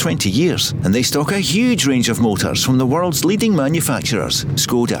for over 20 years, and they stock a huge range of motors from the world's leading manufacturers: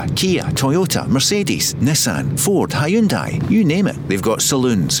 Skoda, Kia, Toyota, Mercedes, Nissan, Ford, Hyundai, you name it. They've got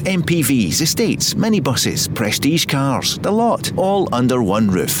saloons, MPVs, estates, minibuses, prestige cars, the lot, all under one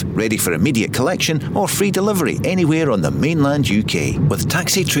roof, ready for immediate collection or free delivery anywhere on the mainland UK. With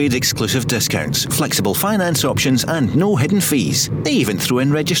taxi trade exclusive discounts, flexible finance options and no hidden fees. They even throw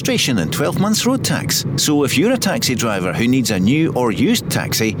in registration and 12 months road tax. So if you're a taxi driver who needs a new or used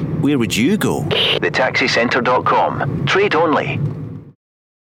taxi, where would you go? TheTaxiCentre.com. Trade only.